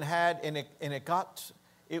they even had,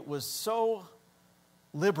 it was so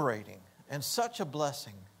liberating and such a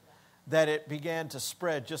blessing that it began to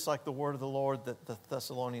spread, just like the word of the Lord that the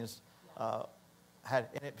Thessalonians had.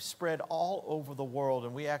 And it spread all over the world.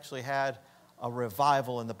 And we actually had a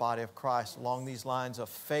revival in the body of Christ along these lines of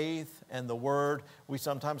faith and the word. We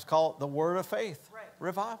sometimes call it the word of faith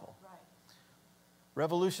revival. Right.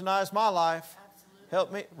 Revolutionized my life. Absolutely.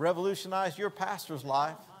 Help me revolutionize your pastor's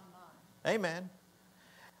life. Amen.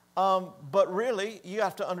 But really, you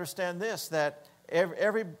have to understand this, that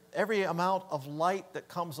every amount of light that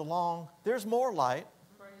comes along, there's more light.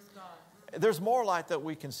 Praise God. There's more light that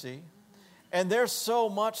we can see. And there's so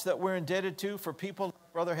much that we're indebted to for people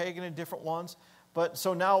like Brother Hagin and different ones. But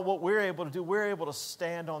so now what we're able to do, we're able to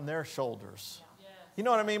stand on their shoulders. Yes. You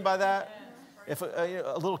know what I mean by that? Yes. If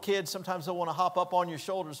a little kid, sometimes they'll want to hop up on your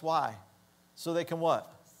shoulders. Why? So they can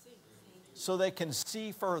what? So they can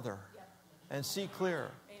see further and see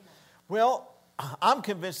clearer. Amen. Well, I'm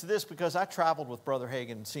convinced of this because I traveled with Brother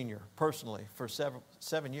Hagin Sr. personally for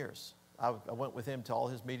 7 years. I went with him to all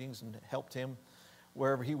his meetings and helped him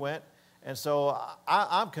wherever he went. And so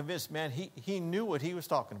I'm convinced, man, he knew what he was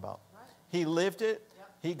talking about. Right. He lived it.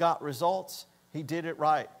 Yep. He got results. He did it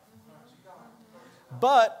right.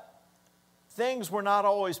 But things were not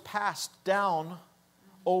always passed down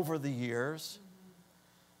over the years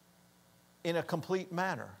in a complete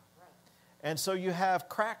manner. And so you have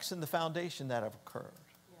cracks in the foundation that have occurred.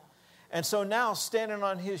 Yeah. And so now, standing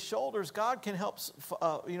on his shoulders, God can help,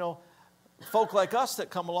 folk like us that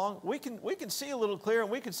come along. We can see a little clearer, and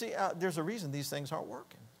we can see there's a reason these things aren't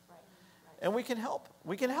working. Right. And we can help.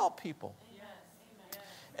 We can help people. Yes. Amen.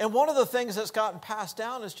 And one of the things that's gotten passed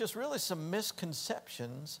down is just really some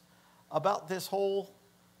misconceptions about this whole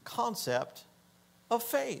concept of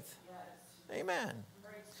faith. Yes. Amen.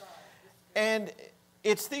 Praise God. And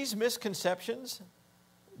it's these misconceptions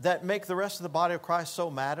that make the rest of the body of Christ so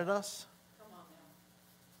mad at us. Come on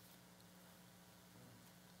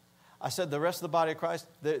now. I said the rest of the body of Christ,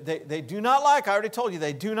 they do not like, I already told you,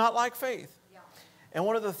 they do not like faith. Yeah. And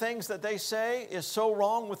one of the things that they say is so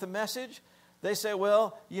wrong with the message, they say,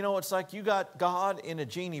 well, it's like you got God in a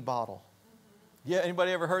genie bottle. Yeah,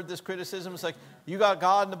 anybody ever heard this criticism? It's like you got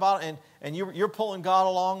God in the bottle and you're pulling God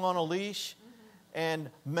along on a leash. And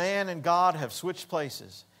man and God have switched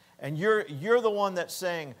places. And you're the one that's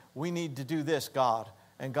saying, we need to do this, God.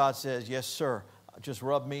 And God says, yes, sir. Just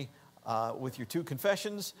rub me with your 2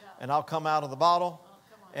 confessions, and I'll come out of the bottle,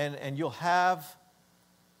 and you'll have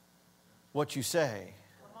what you say.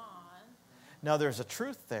 Come on. Now, there's a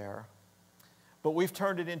truth there, but we've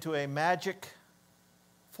turned it into a magic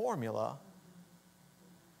formula.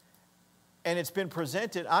 And it's been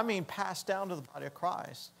presented, passed down to the body of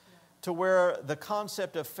Christ. To where the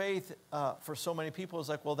concept of faith for so many people is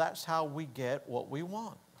like, well, that's how we get what we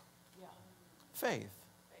want. Yeah. Faith.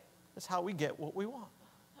 That's how we get what we want.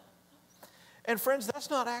 And friends, that's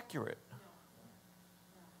not accurate.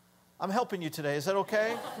 I'm helping you today. Is that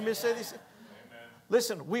okay? Let me say these.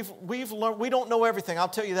 Listen, we've learned. We don't know everything. I'll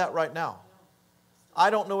tell you that right now. I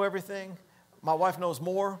don't know everything. My wife knows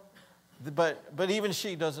more, but even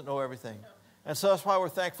she doesn't know everything. And so that's why we're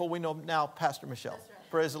thankful we know now Pastor Michelle.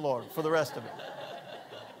 Praise the Lord for the rest of it.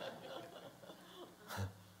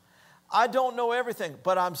 I don't know everything,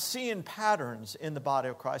 but I'm seeing patterns in the body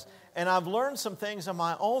of Christ. And I've learned some things in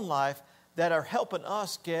my own life that are helping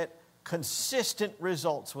us get consistent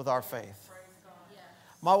results with our faith.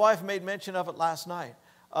 My wife made mention of it last night.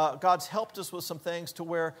 God's helped us with some things to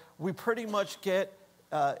where we pretty much get,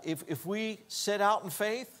 if we set out in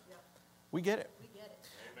faith, we get it.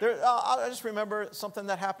 I just remember something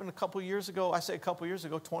that happened a couple years ago. I say a couple years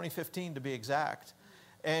ago, 2015 to be exact.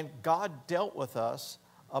 And God dealt with us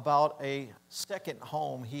about a second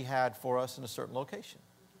home He had for us in a certain location.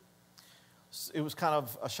 It was kind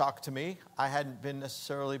of a shock to me. I hadn't been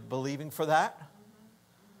necessarily believing for that.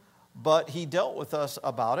 But He dealt with us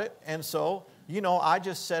about it. And so, I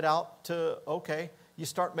just set out to, okay, you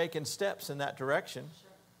start making steps in that direction.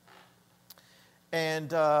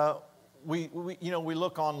 And we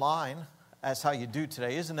look online, as how you do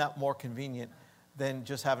today. Isn't that more convenient than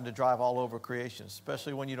just having to drive all over creation,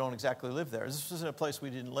 especially when you don't exactly live there? This was in a place we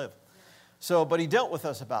didn't live. So, but He dealt with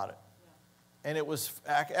us about it. And it was,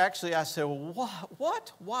 actually, I said, well,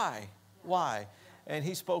 what? Why? And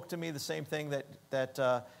He spoke to me the same thing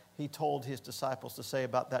that He told His disciples to say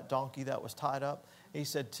about that donkey that was tied up. He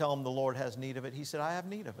said, tell him the Lord has need of it. He said, I have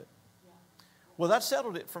need of it. Well, that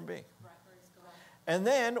settled it for me. And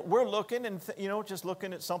then we're looking and, just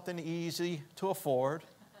looking at something easy to afford.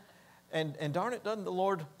 And darn it, doesn't the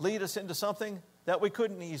Lord lead us into something that we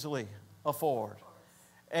couldn't easily afford?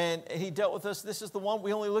 And he dealt with us. This is the one,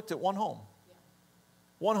 we only looked at one home.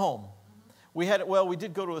 One home. We had it, well, we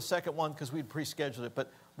did go to a second one because we'd pre-scheduled it,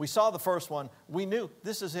 but we saw the first one. We knew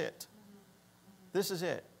this is it. This is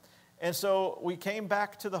it. And so we came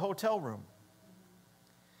back to the hotel room.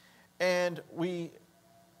 And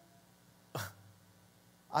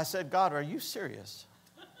I said, God, are you serious?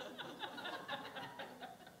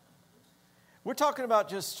 We're talking about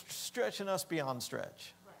just stretching us beyond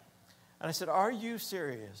stretch. And I said, are you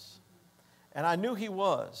serious? And I knew he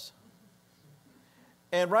was.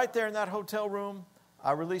 And right there in that hotel room,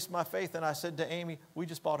 I released my faith and I said to Amy, we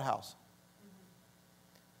just bought a house.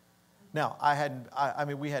 Now,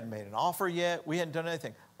 we hadn't made an offer yet. We hadn't done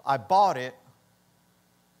anything. I bought it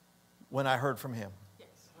when I heard from him. Yes.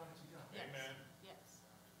 Amen. Yes.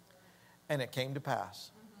 And it came to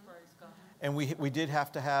pass. Praise God. And we did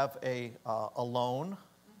have to have a loan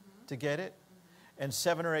to get it. And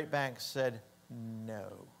 7 or 8 banks said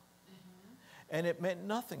no. And it meant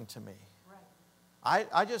nothing to me. Right.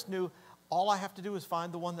 I just knew all I have to do is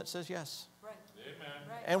find the one that says yes. Right. Amen.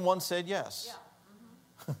 Right. And one said yes. Yeah.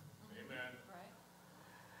 Amen. Right.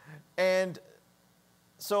 And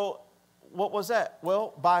so what was that?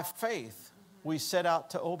 Well, by faith, we set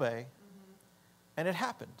out to obey. And it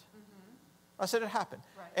happened. I said it happened.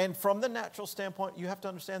 Right. And from the natural standpoint, you have to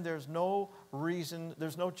understand there's no reason,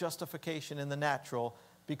 there's no justification in the natural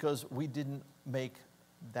because we didn't make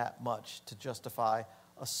that much to justify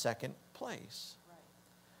a second place. Right.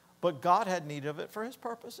 But God had need of it for his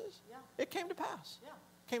purposes. Yeah. It came to pass. Yeah.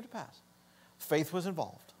 Came to pass. Faith was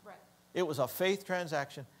involved. Right. It was a faith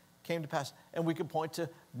transaction, came to pass. And we could point to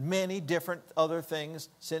many different other things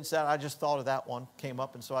since that. I just thought of that one, came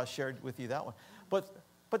up, and so I shared with you that one.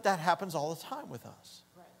 But that happens all the time with us.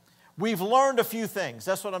 Right. We've learned a few things.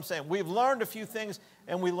 That's what I'm saying. We've learned a few things,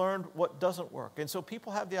 and we learned what doesn't work. And so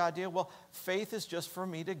people have the idea, well, faith is just for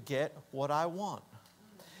me to get what I want.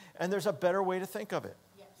 And there's a better way to think of it.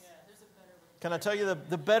 Yes. Yeah, there's a better way. Can I tell you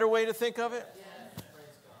the better way to think of it? Yes.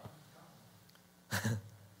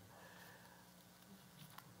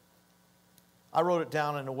 I wrote it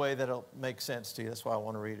down in a way that'll make sense to you. That's why I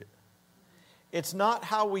want to read it. It's not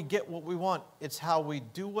how we get what we want. It's how we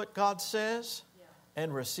do what God says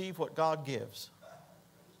and receive what God gives.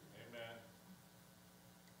 Amen.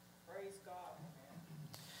 Praise God.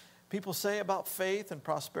 People say about faith and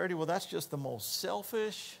prosperity, well, that's just the most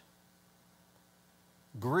selfish,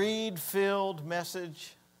 greed-filled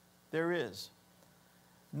message there is.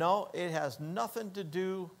 No, it has nothing to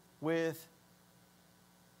do with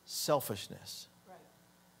selfishness. Right.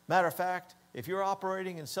 Matter of fact, if you're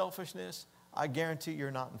operating in selfishness, I guarantee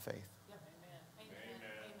you're not in faith. Yep. Amen. Amen.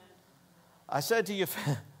 I said to you,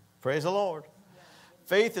 praise the Lord,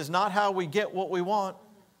 faith is not how we get what we want.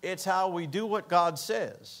 It's how we do what God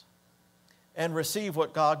says and receive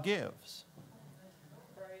what God gives.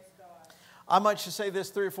 Praise God. I might should say this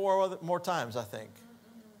 3 or 4 more times, I think.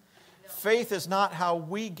 Faith is not how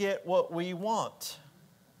we get what we want.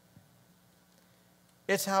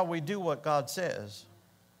 It's how we do what God says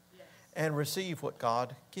and receive what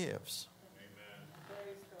God gives.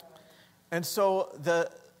 And so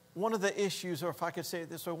one of the issues, or if I could say it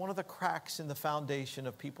this way, one of the cracks in the foundation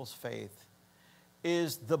of people's faith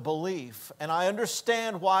is the belief, and I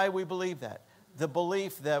understand why we believe that, the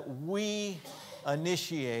belief that we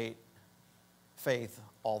initiate faith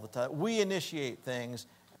all the time. We initiate things,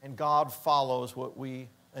 and God follows what we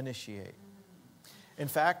initiate. In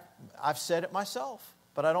fact, I've said it myself,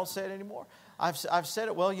 but I don't say it anymore. I've said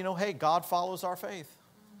it, well, hey, God follows our faith.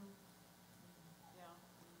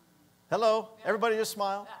 Hello, everybody just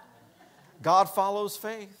smile. God follows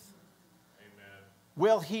faith. Amen.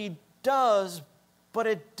 Well, he does, but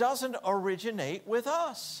it doesn't originate with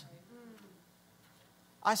us.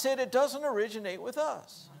 I said it doesn't originate with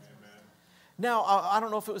us. Amen. Now, I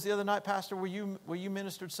don't know if it was the other night, Pastor, where you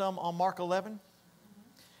ministered some on Mark 11?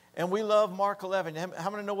 And we love Mark 11. How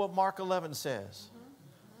many know what Mark 11 says?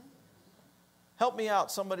 Help me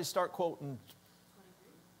out. Somebody start quoting.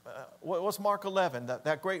 What's Mark 11?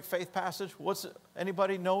 That great faith passage?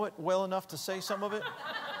 Anybody know it well enough to say some of it?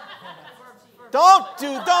 Don't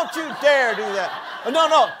you dare do that.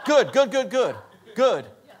 No. Good.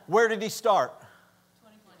 Where did he start?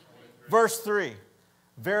 Verse 3.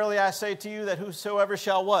 Verily I say to you that whosoever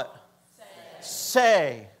shall what?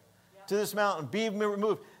 Say to this mountain, be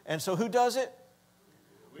removed. And so who does it?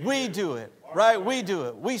 We do it. Right? We do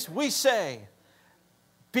it. We say,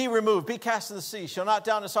 be removed, be cast in the sea, shall not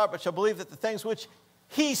doubt in his heart, but shall believe that the things which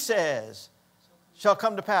he says shall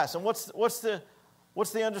come to pass. And what's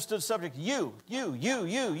the understood subject? You.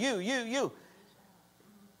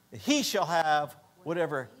 He shall have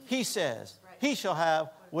whatever he says. He shall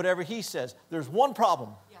have whatever he says. There's one problem.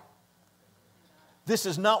 Yeah. This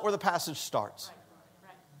is not where the passage starts. Right.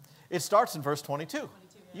 Right. It starts in verse 22.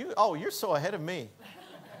 You're so ahead of me.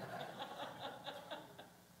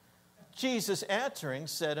 Jesus answering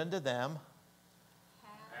said unto them,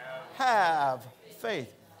 have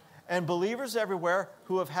faith. And believers everywhere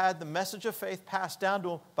who have had the message of faith passed down to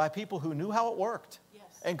them by people who knew how it worked Yes.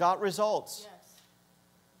 and got results, Yes.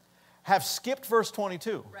 have skipped verse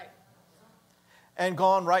 22 Right. and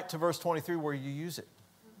gone right to verse 23 where you use it.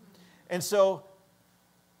 And so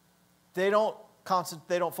they don't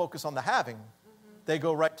focus on the having. They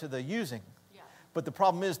go right to the using. Yeah. But the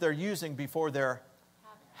problem is they're using before they're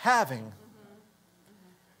having.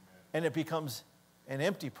 And it becomes an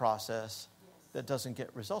empty process that doesn't get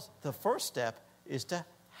results. The first step is to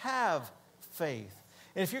have faith.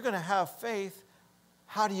 And if you're going to have faith,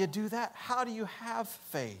 how do you do that? How do you have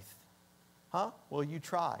faith? Huh? Well, you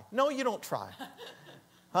try. No, you don't try.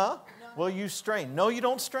 Huh? Well, you strain. No, you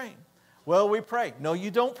don't strain. Well, we pray. No,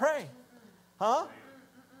 you don't pray. Huh?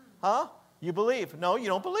 Huh? You believe. No, you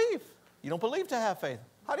don't believe. You don't believe to have faith.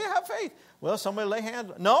 How do you have faith? Well, somebody lay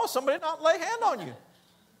hand. No, somebody not lay hand on you.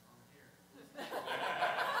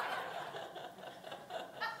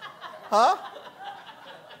 Huh?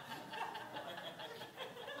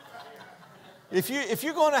 If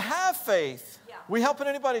you're going to have faith, we helping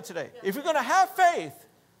anybody today? If you're going to have faith,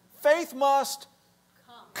 faith must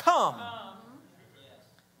come.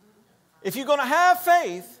 If you're going to have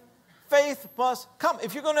faith, faith must come.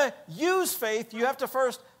 If you're going to use faith, you have to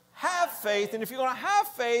first have faith. And if you're going to have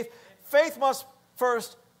faith, faith must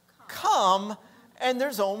first come. And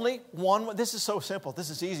there's only one. This is so simple. This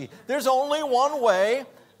is easy. There's only one way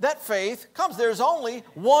that faith comes. There's only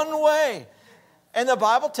one way. And the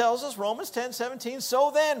Bible tells us, Romans 10:17,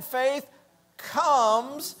 so then faith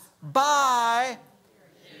comes by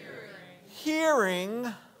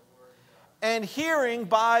hearing, and hearing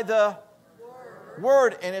by the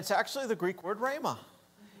word. And it's actually the Greek word rhema.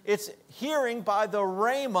 It's hearing by the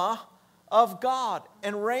rhema of God.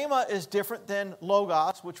 And rhema is different than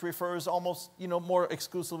logos, which refers almost, more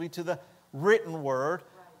exclusively to the written word.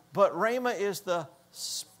 But rhema is the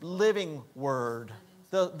living word.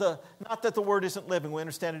 Not that the word isn't living, we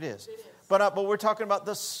understand it is. But we're talking about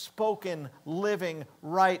the spoken, living,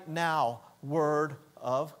 right now word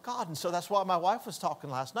of God. And so that's why my wife was talking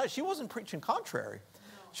last night. She wasn't preaching contrary.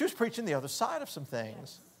 She was preaching the other side of some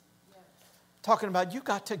things. Talking about you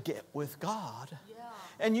got to get with God.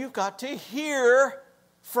 And you've got to hear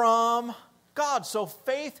from God. So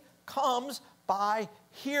faith comes by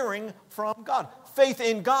hearing from God. Faith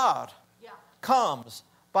in God comes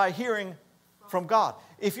by hearing from God.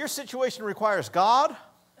 If your situation requires God,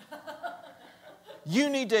 you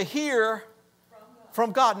need to hear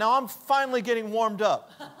from God. Now I'm finally getting warmed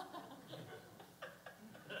up.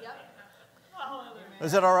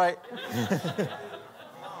 Is that all right?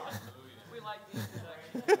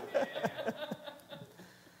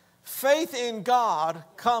 Faith in God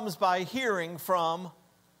comes by hearing from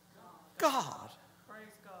God. Praise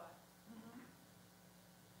God.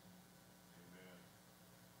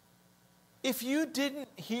 If you didn't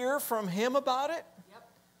hear from Him about it,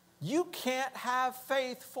 you can't have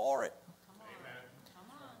faith for it.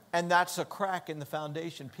 And that's a crack in the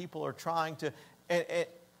foundation. People are trying to,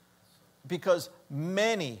 because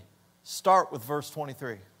many start with verse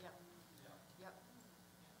 23.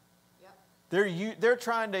 They're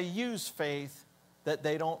trying to use faith that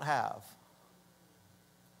they don't have.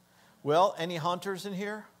 Well, any hunters in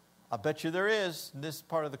here? I bet you there is in this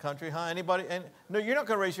part of the country, huh? Anybody? No, you're not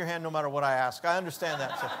going to raise your hand no matter what I ask. I understand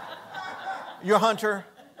that. So. You're a hunter,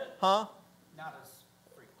 huh? Not as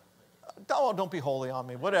frequently. Oh, don't be holy on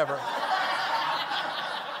me. Whatever.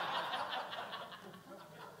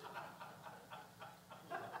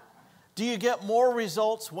 Do you get more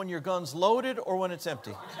results when your gun's loaded or when it's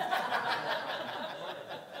empty?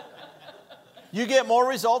 You get more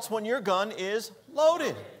results when your gun is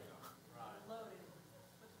loaded.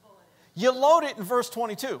 You load it in verse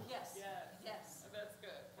 22. Yes. That's good.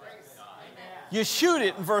 Praise God. You shoot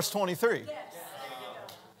it in verse 23.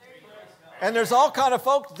 And there's all kind of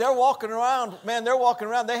folks, they're walking around.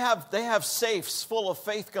 They have safes full of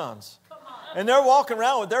faith guns. And they're walking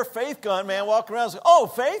around with their faith gun, walking around saying, oh,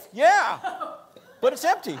 faith? Yeah. But it's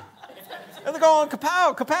empty. And they're going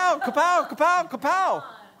kapow, kapow, kapow, kapow, kapow.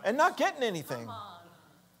 And not getting anything.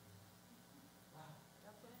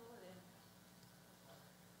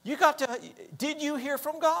 Did you hear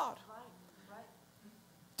from God?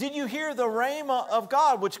 Did you hear the rhema of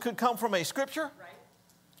God, which could come from a scripture?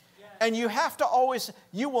 And you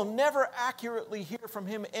will never accurately hear from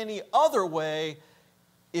Him any other way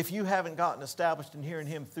if you haven't gotten established in hearing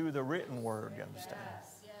Him through the written word. You understand?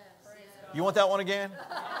 You want that one again?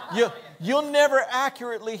 You'll never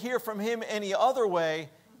accurately hear from Him any other way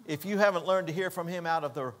if you haven't learned to hear from Him out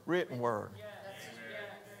of the written word.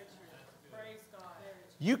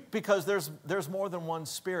 Because there's more than one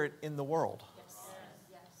spirit in the world.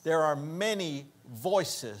 There are many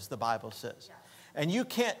voices, the Bible says. And you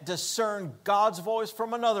can't discern God's voice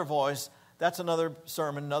from another voice. That's another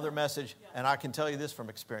sermon, another message. And I can tell you this from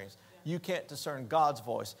experience. You can't discern God's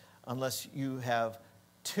voice unless you have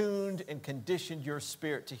tuned and conditioned your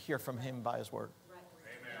spirit to hear from Him by His word.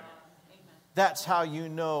 Amen. That's how you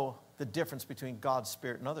know the difference between God's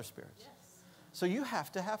spirit and other spirits. So you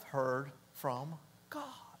have to have heard from God.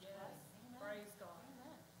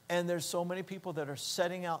 And there's so many people that are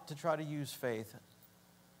setting out to try to use faith,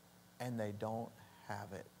 and they don't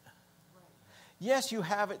have it. Yes, you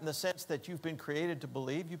have it in the sense that you've been created to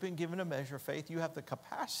believe. You've been given a measure of faith. You have the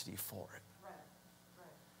capacity for it.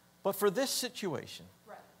 But for this situation,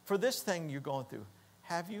 for this thing you're going through,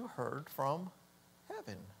 have you heard from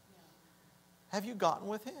heaven? Have you gotten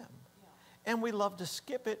with Him? And we love to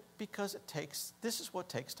skip it because this is what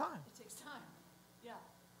takes time. It takes time. Yeah.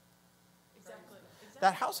 Exactly.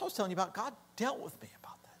 That house I was telling you about, God dealt with me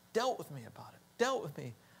about that. Dealt with me about it. Dealt with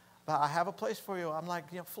me. But I have a place for you. I'm like,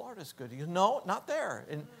 Florida's good. He goes, no, not there.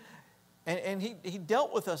 And he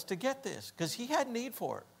dealt with us to get this because He had need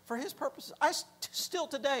for it, for His purposes. Still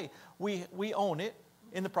today, we own it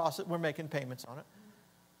in the process. We're making payments on it.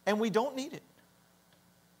 And we don't need it.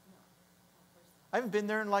 I haven't been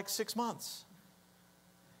there in like 6 months.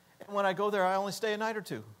 And when I go there, I only stay a night or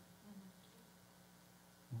two.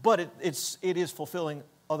 But it is fulfilling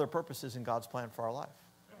other purposes in God's plan for our life.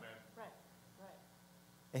 Amen. Right.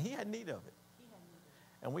 And He had need of it.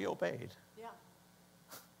 And we obeyed. Yeah.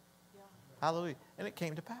 Hallelujah. And it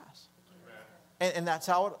came to pass. And that's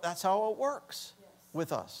how it works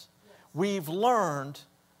with us. We've learned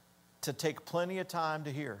to take plenty of time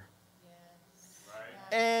to hear.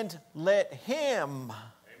 Right. And let Him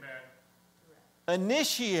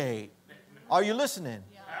initiate. Are you listening?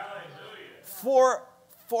 Hallelujah.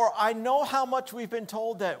 For I know how much we've been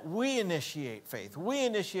told that we initiate faith. We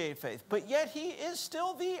initiate faith. But yet He is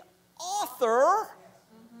still the author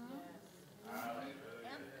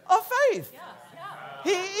of faith.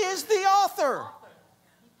 He is the author.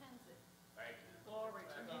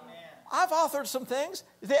 I've authored some things.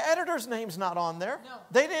 The editor's name's not on there. No.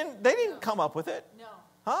 They didn't come up with it. No.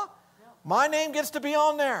 Huh? No. My name gets to be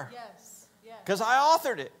on there Yes. Yes. because I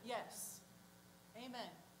authored it. Yes. Amen.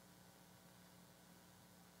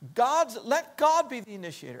 Let God be the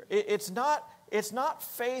initiator. It's not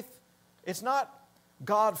faith. It's not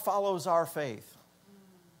God follows our faith.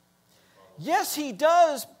 Yes, He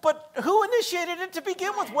does, but who initiated it to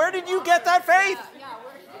begin with? Where did you get that faith? Yeah.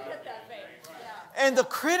 Where did you get that faith? Yeah. And the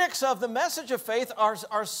critics of the message of faith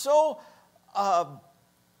are so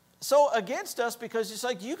against us because it's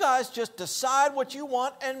like you guys just decide what you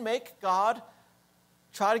want and make God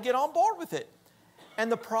try to get on board with it.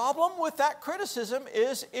 And the problem with that criticism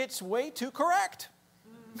is it's way too correct.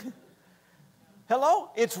 Hello?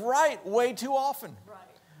 It's right way too often. Right.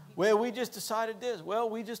 Well, we just decided this. Well,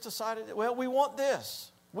 we just decided, well, we want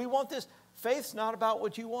this. We want this. Faith's not about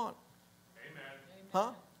what you want. Amen.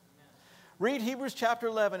 Huh? Read Hebrews chapter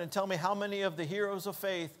 11 and tell me how many of the heroes of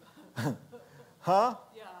faith, huh?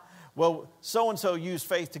 Yeah. Well, so-and-so used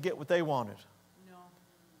faith to get what they wanted. No.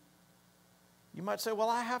 You might say, well,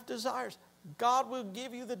 I have desires. God will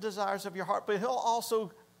give you the desires of your heart, but He'll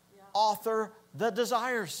also author the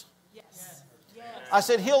desires. Yes. Yes. I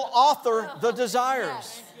said He'll author the desires.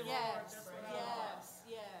 Yes. Yes. Yes.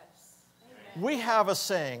 Yes. Amen. We have a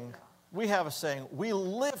saying. We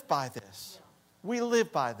live by this. We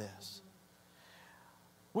live by this.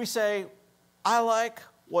 We say, I like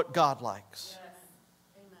what God likes.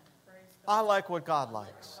 Amen. I like what God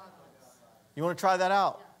likes. You want to try that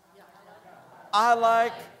out? I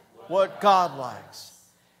like what God likes.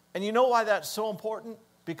 And you know why that's so important?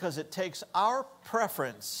 Because it takes our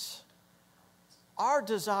preference, our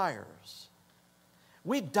desires.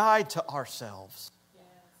 We died to ourselves.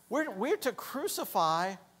 We're to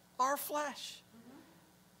crucify our flesh.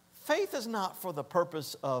 Faith is not for the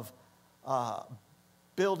purpose of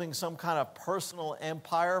building some kind of personal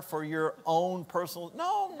empire for your own personal.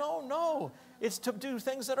 No. It's to do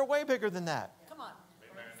things that are way bigger than that. Come on.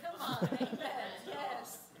 Come on. Amen.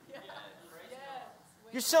 Yes. Yes.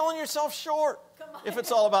 You're selling yourself short Come on. if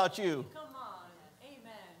it's all about you. Come on.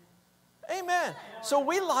 Amen. Amen. So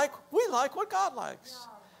we like what God likes.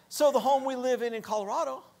 So the home we live in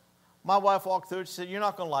Colorado, my wife walked through it. She said, "You're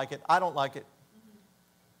not going to like it. I don't like it."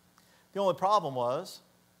 The only problem was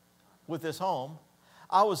with this home.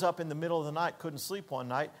 I was up in the middle of the night, couldn't sleep one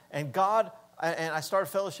night, and I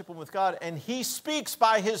started fellowshipping with God, and He speaks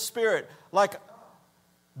by His Spirit like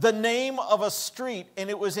the name of a street, and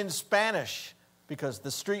it was in Spanish because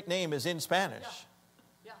the street name is in Spanish.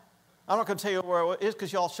 Yeah. I'm not going to tell you where it is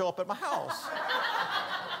because y'all show up at my house.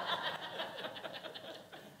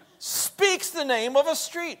 Speaks the name of a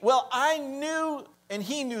street. Well, I knew, and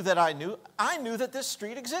he knew that I knew that this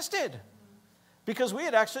street existed because we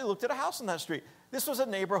had actually looked at a house on that street. This was a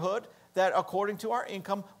neighborhood that, according to our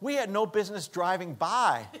income, we had no business driving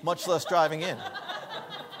by, much less driving in. Yeah,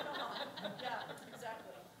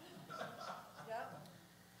 exactly. Yeah.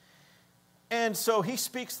 And so he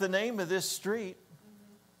speaks the name of this street,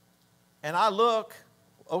 and I look,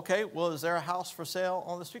 okay, well, is there a house for sale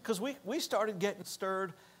on the street? Because we started getting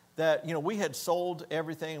stirred that, we had sold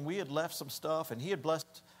everything, and we had left some stuff, and he had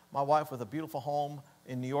blessed my wife with a beautiful home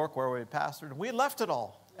in New York where we had pastored, and we had left it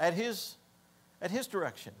all at his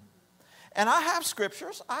direction. And I have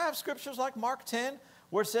scriptures. I have scriptures like Mark 10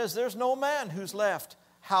 where it says there's no man who's left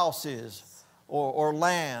houses or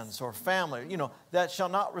lands or family, that shall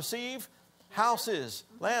not receive houses,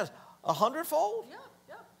 lands, 100-fold.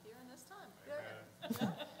 Yeah, here in this time. Good.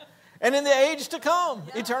 And in the age to come,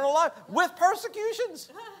 eternal life with persecutions.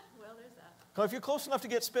 Well, there's that. So if you're close enough to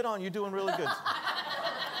get spit on, you're doing really good.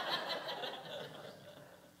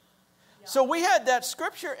 So we had that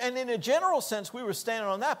scripture, and in a general sense, we were standing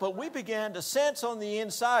on that, but we began to sense on the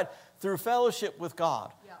inside through fellowship with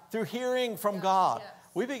God, through hearing from God. Yes.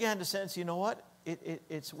 We began to sense, you know what?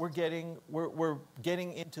 We're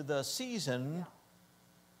getting into the season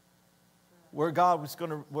where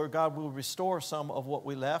God will restore some of what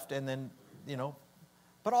we left, and then,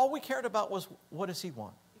 but all we cared about was, what does He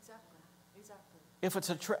want? Exactly. If it's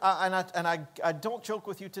I don't joke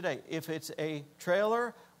with you today. If it's a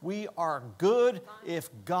trailer, we are good if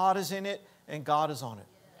God is in it and God is on it.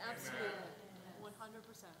 Absolutely. 100%.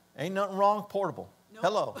 Ain't nothing wrong, portable. Nope.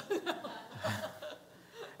 Hello.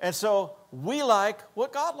 And so we like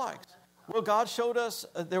what God likes. Well, God showed us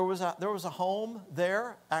there was a home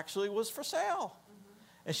there, actually was for sale.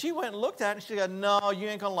 And she went and looked at it, and she said, "No, you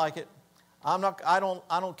ain't gonna like it. I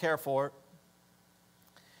don't care for it."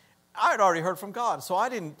 I had already heard from God, so I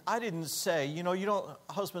didn't say, you don't,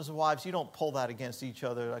 husbands and wives, you don't pull that against each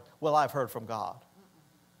other. Like, well, I've heard from God.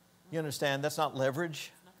 You understand? That's not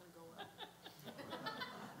leverage. It's not going to go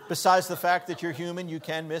well. Besides the fact that you're human, you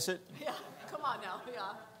can miss it. Yeah, come on now.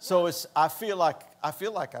 Yeah. So I feel like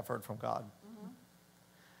I've heard from God.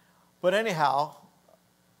 But anyhow,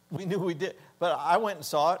 we knew we did. But I went and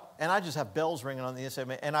saw it, and I just have bells ringing on the inside of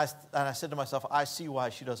me. And I said to myself, I see why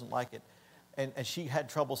she doesn't like it. And she had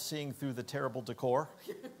trouble seeing through the terrible decor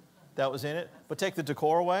that was in it. But take the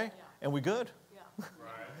decor away, and we good. Yeah. Right.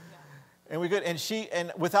 And we good.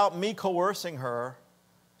 And without me coercing her,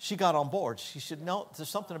 she got on board. She said, "No, there's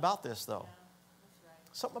something about this, though. That's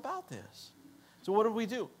right. Something about this." So what did we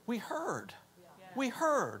do? We heard. Yeah. We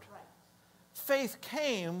heard. Right. Faith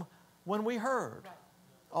came when we heard. Right.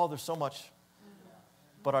 Oh, there's so much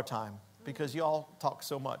but our time, because y'all talk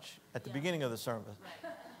so much at the beginning of the service.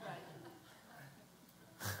 Right.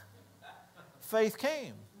 Faith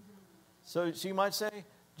came. So you might say, "Did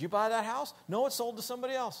you buy that house?" No, it's sold to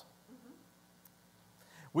somebody else.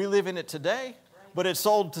 We live in it today, but it's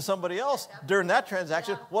sold to somebody else during that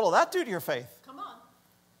transaction. What will that do to your faith? Come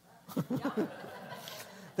on.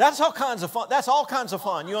 That's all kinds of fun. That's all kinds of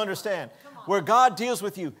fun. You understand? Where God deals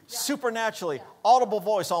with you supernaturally, audible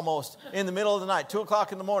voice almost, in the middle of the night, 2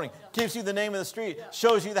 o'clock in the morning, gives you the name of the street,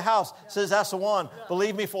 shows you the house, says, "That's the one.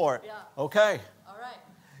 Believe me for it." Okay. All right.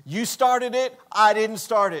 You started it. I didn't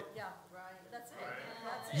start it. Yeah. Right. That's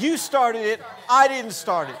it. You started it. I didn't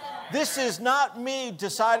start it. This is not me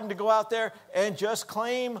deciding to go out there and just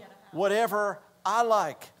claim whatever I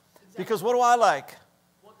like. Because what do I like?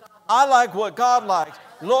 I like what God likes.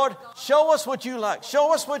 Lord, show us what you like.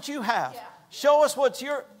 Show us what you have. Show us what's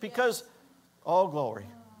your, because, oh, glory.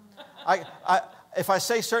 If I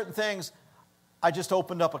say certain things, I just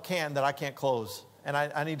opened up a can that I can't close. And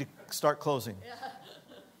I need to start closing.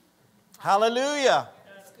 Hallelujah.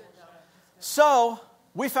 So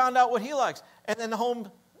we found out what He likes. And then the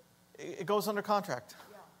home, it goes under contract.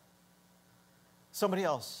 Somebody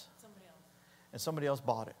else. And somebody else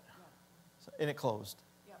bought it. And it closed.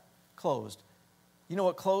 Closed. You know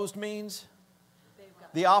what closed means?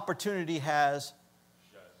 The opportunity has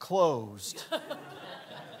closed.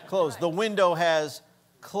 Closed. The window has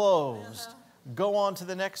closed. Go on to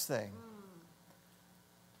the next thing.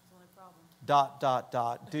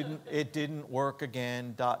 It didn't work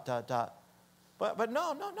again. But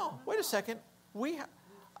no. Wait a second.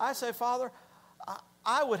 I say, Father,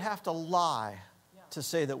 I would have to lie to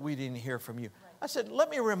say that we didn't hear from you. I said, let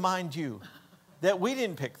me remind you that we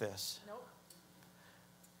didn't pick this. Nope.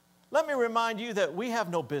 Let me remind you that we have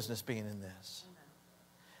no business being in this. Amen.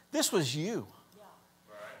 This was you. Yeah.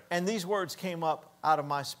 And these words came up out of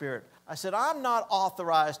my spirit. I said, I'm not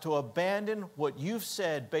authorized to abandon what you've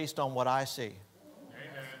said based on what I see.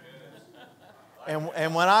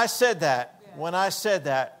 And when I said that,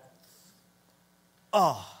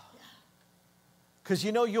 oh, because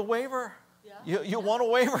you'll waver. You want to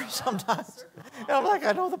waver sometimes. And I'm like,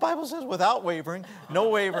 I know the Bible says without wavering, no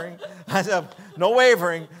wavering. I said, no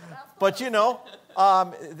wavering. But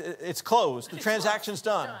it's closed. The transaction's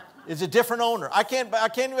done. It's a different owner. I can't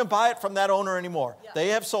even buy it from that owner anymore. Yeah. They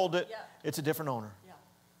have sold it. Yeah. It's a different owner. Yeah.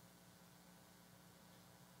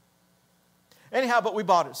 Anyhow, but we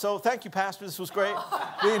bought it. So thank you, Pastor. This was great.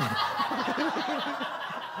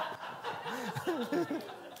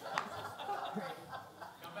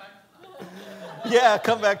 Yeah,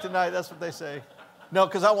 come back tonight. That's what they say. No,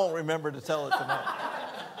 because I won't remember to tell it tonight.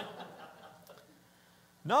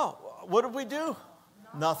 No. What did we do?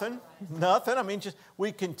 Nothing. I mean, just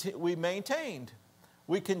we maintained.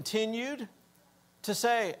 We continued to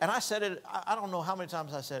say, and I said it, I don't know how many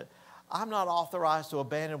times I said it, I'm not authorized to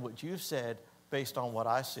abandon what you've said based on what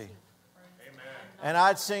I see. Amen. And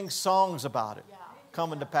I'd sing songs about it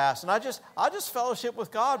coming to pass. And I just fellowship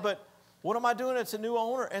with God, but what am I doing? It's a new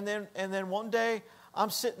owner. And then one day I'm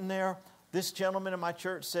sitting there. This gentleman in my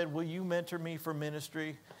church said, will you mentor me for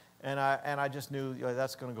ministry? And I just knew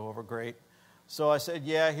that's going to go over great. So I said,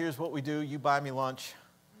 yeah, here's what we do. You buy me lunch,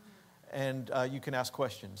 and you can ask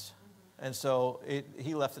questions. And so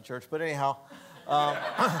he left the church. But anyhow,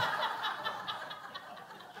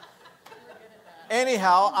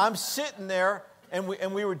 I'm sitting there, and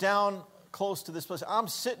we were down close to this place. I'm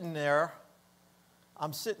sitting there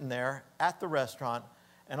at the restaurant,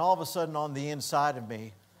 and all of a sudden on the inside of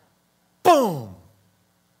me, boom,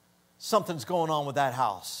 something's going on with that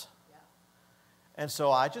house. And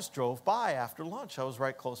so I just drove by after lunch. I was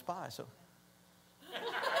right close by. So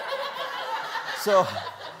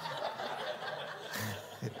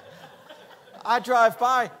I drive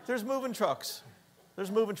by. There's moving trucks.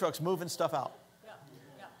 Moving stuff out.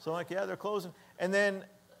 So I'm like, yeah, they're closing. And then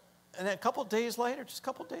a couple days later, I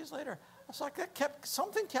was like,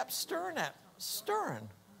 something kept stirring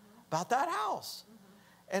about that house.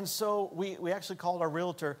 And so we actually called our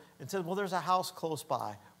realtor and said, well, there's a house close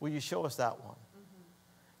by. Will you show us that one?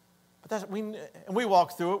 But we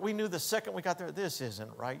walked through it. We knew the second we got there, this isn't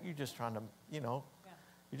right. You're just trying to, you're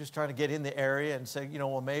just trying to get in the area and say,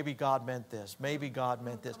 well, maybe God meant this. Maybe God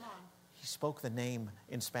meant this. He spoke the name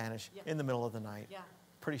in Spanish in the middle of the night. Yeah.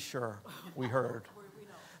 Pretty sure we heard.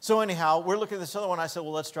 So anyhow, we're looking at this other one. I said,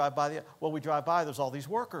 well, let's drive by. We drive by. There's all these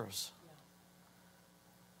workers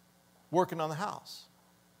working on the house.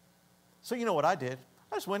 So you know what I did?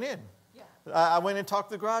 I just went in. Yeah. I went and talked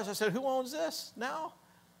to the garage. I said, who owns this now?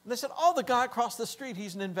 And they said, oh, the guy across the street,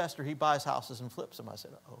 he's an investor. He buys houses and flips them. I said,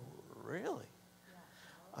 oh, really? Yeah.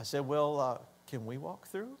 I said, well, can we walk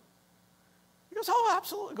through? He goes, oh,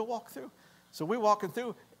 absolutely, go walk through. So we walking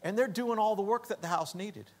through, and they're doing all the work that the house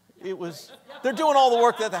needed. They're doing all the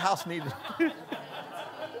work that the house needed.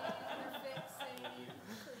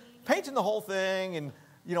 Painting the whole thing, and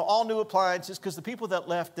all new appliances, because the people that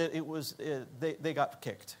left they got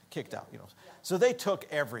kicked out. So they took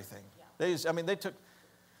everything. They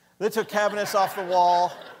took cabinets off the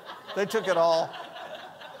wall. They took it all.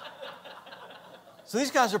 So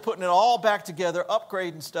these guys are putting it all back together,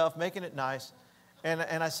 upgrading stuff, making it nice. And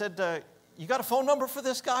I said, you got a phone number for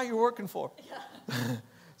this guy you're working for? Yeah.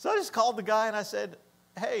 So I just called the guy and I said,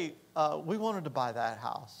 hey, we wanted to buy that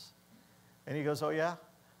house. And he goes, oh, yeah?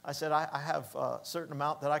 I said, I have a certain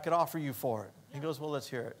amount that I could offer you for it. He goes, well, let's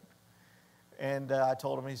hear it. And I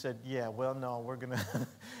told him, he said, yeah, well, no, we're going to,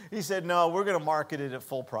 he said, no, we're going to market it at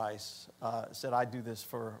full price. Said, I do this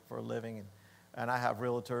for a living, and I have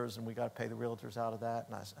realtors, and we got to pay the realtors out of that.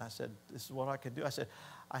 And I said, this is what I could do.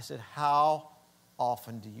 I said, how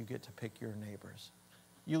often do you get to pick your neighbors?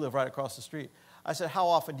 You live right across the street. I said, how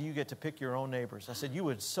often do you get to pick your own neighbors? I said, you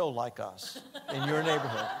would so like us in your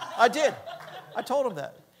neighborhood. I did. I told him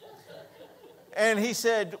that. And he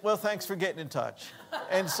said, well, thanks for getting in touch.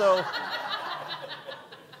 And so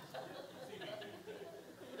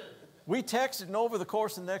we texted, and over the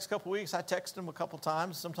course of the next couple of weeks, I texted him a couple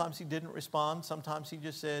times. Sometimes he didn't respond. Sometimes he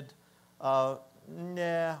just said,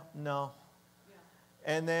 nah, no. Yeah.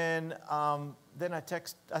 And then I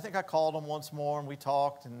think I called him once more, and we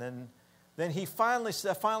talked, and then he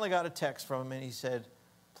finally got a text from him, and he said,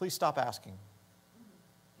 please stop asking.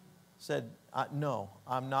 Said, no,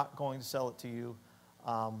 I'm not going to sell it to you.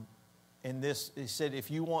 And this, he said,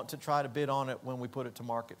 if you want to try to bid on it when we put it to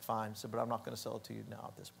market, fine. He said, but I'm not going to sell it to you now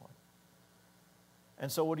at this point.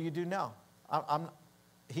 And so what do you do now?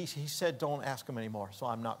 He said, don't ask him anymore, so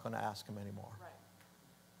I'm not going to ask him anymore. Right.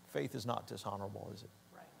 Faith is not dishonorable, is it?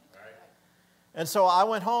 Right. And so I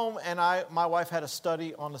went home, and my wife had a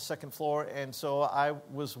study on the second floor, and so I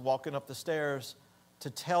was walking up the stairs to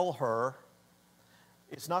tell her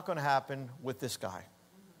it's not going to happen with this guy.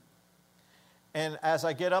 And as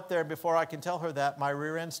I get up there, before I can tell her that, my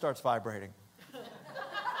rear end starts vibrating.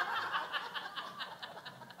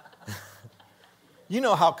 You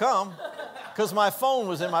know how come? Because my phone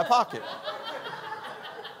was in my pocket.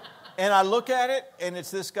 And I look at it, and it's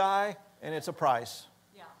this guy, and it's a price.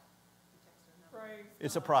 Yeah.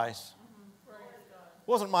 It's a price. Praise God. It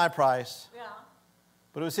wasn't my price, Yeah.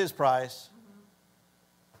 but it was his price.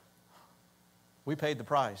 We paid the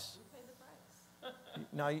price. Pay the price.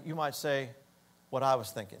 Now, you might say what I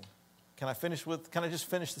was thinking. Can I just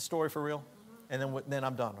finish the story for real? And then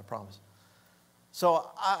I'm done, I promise. So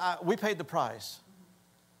we paid the price.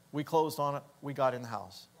 We closed on it. We got in the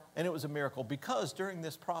house. And it was a miracle because during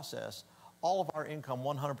this process, all of our income,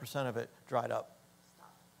 100% of it, dried up.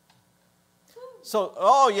 So,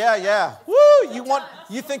 oh, yeah. Woo!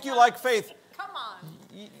 You think you like faith. Come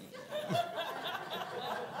on.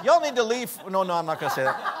 Y'all need to leave. No, I'm not going to say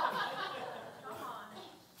that.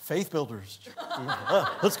 Faith builders.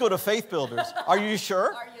 Let's go to faith builders. Are you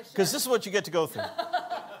sure? Are you sure? Because this is what you get to go through.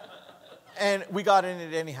 And we got in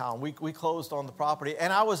it anyhow. We closed on the property.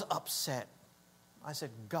 And I was upset. I said,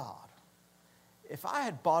 God, if I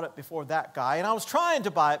had bought it before that guy, and I was trying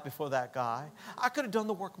to buy it before that guy, I could have done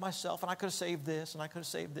the work myself, and I could have saved this, and I could have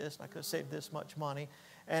saved this, and I could have saved this much money.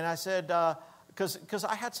 And I said, because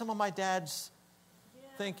I had some of my dad's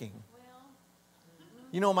thinking.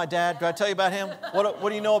 You know my dad? Did I tell you about him? What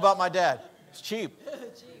do you know about my dad? It's cheap.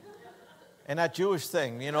 And that Jewish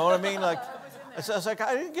thing, you know what I mean? Like, I was like,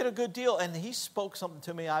 I didn't get a good deal. And he spoke something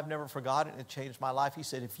to me I've never forgotten. It changed my life. He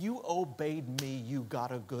said, if you obeyed me, you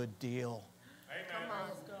got a good deal. Come on.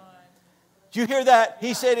 Did you hear that?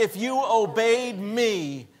 He said, if you obeyed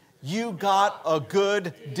me, you got a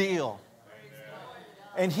good deal.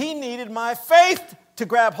 And he needed my faith to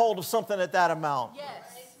grab hold of something at that amount. Yes.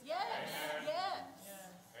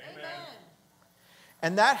 Amen.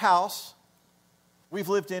 And that house, we've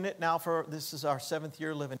lived in it now this is our 7th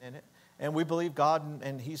year living in it. And we believe God,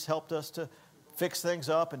 and He's helped us to fix things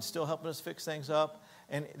up and still helping us fix things up.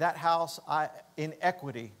 And that house, in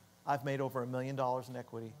equity, I've made over $1 million in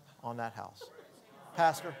equity on that house.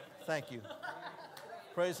 Pastor, thank you.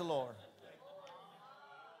 Praise the Lord.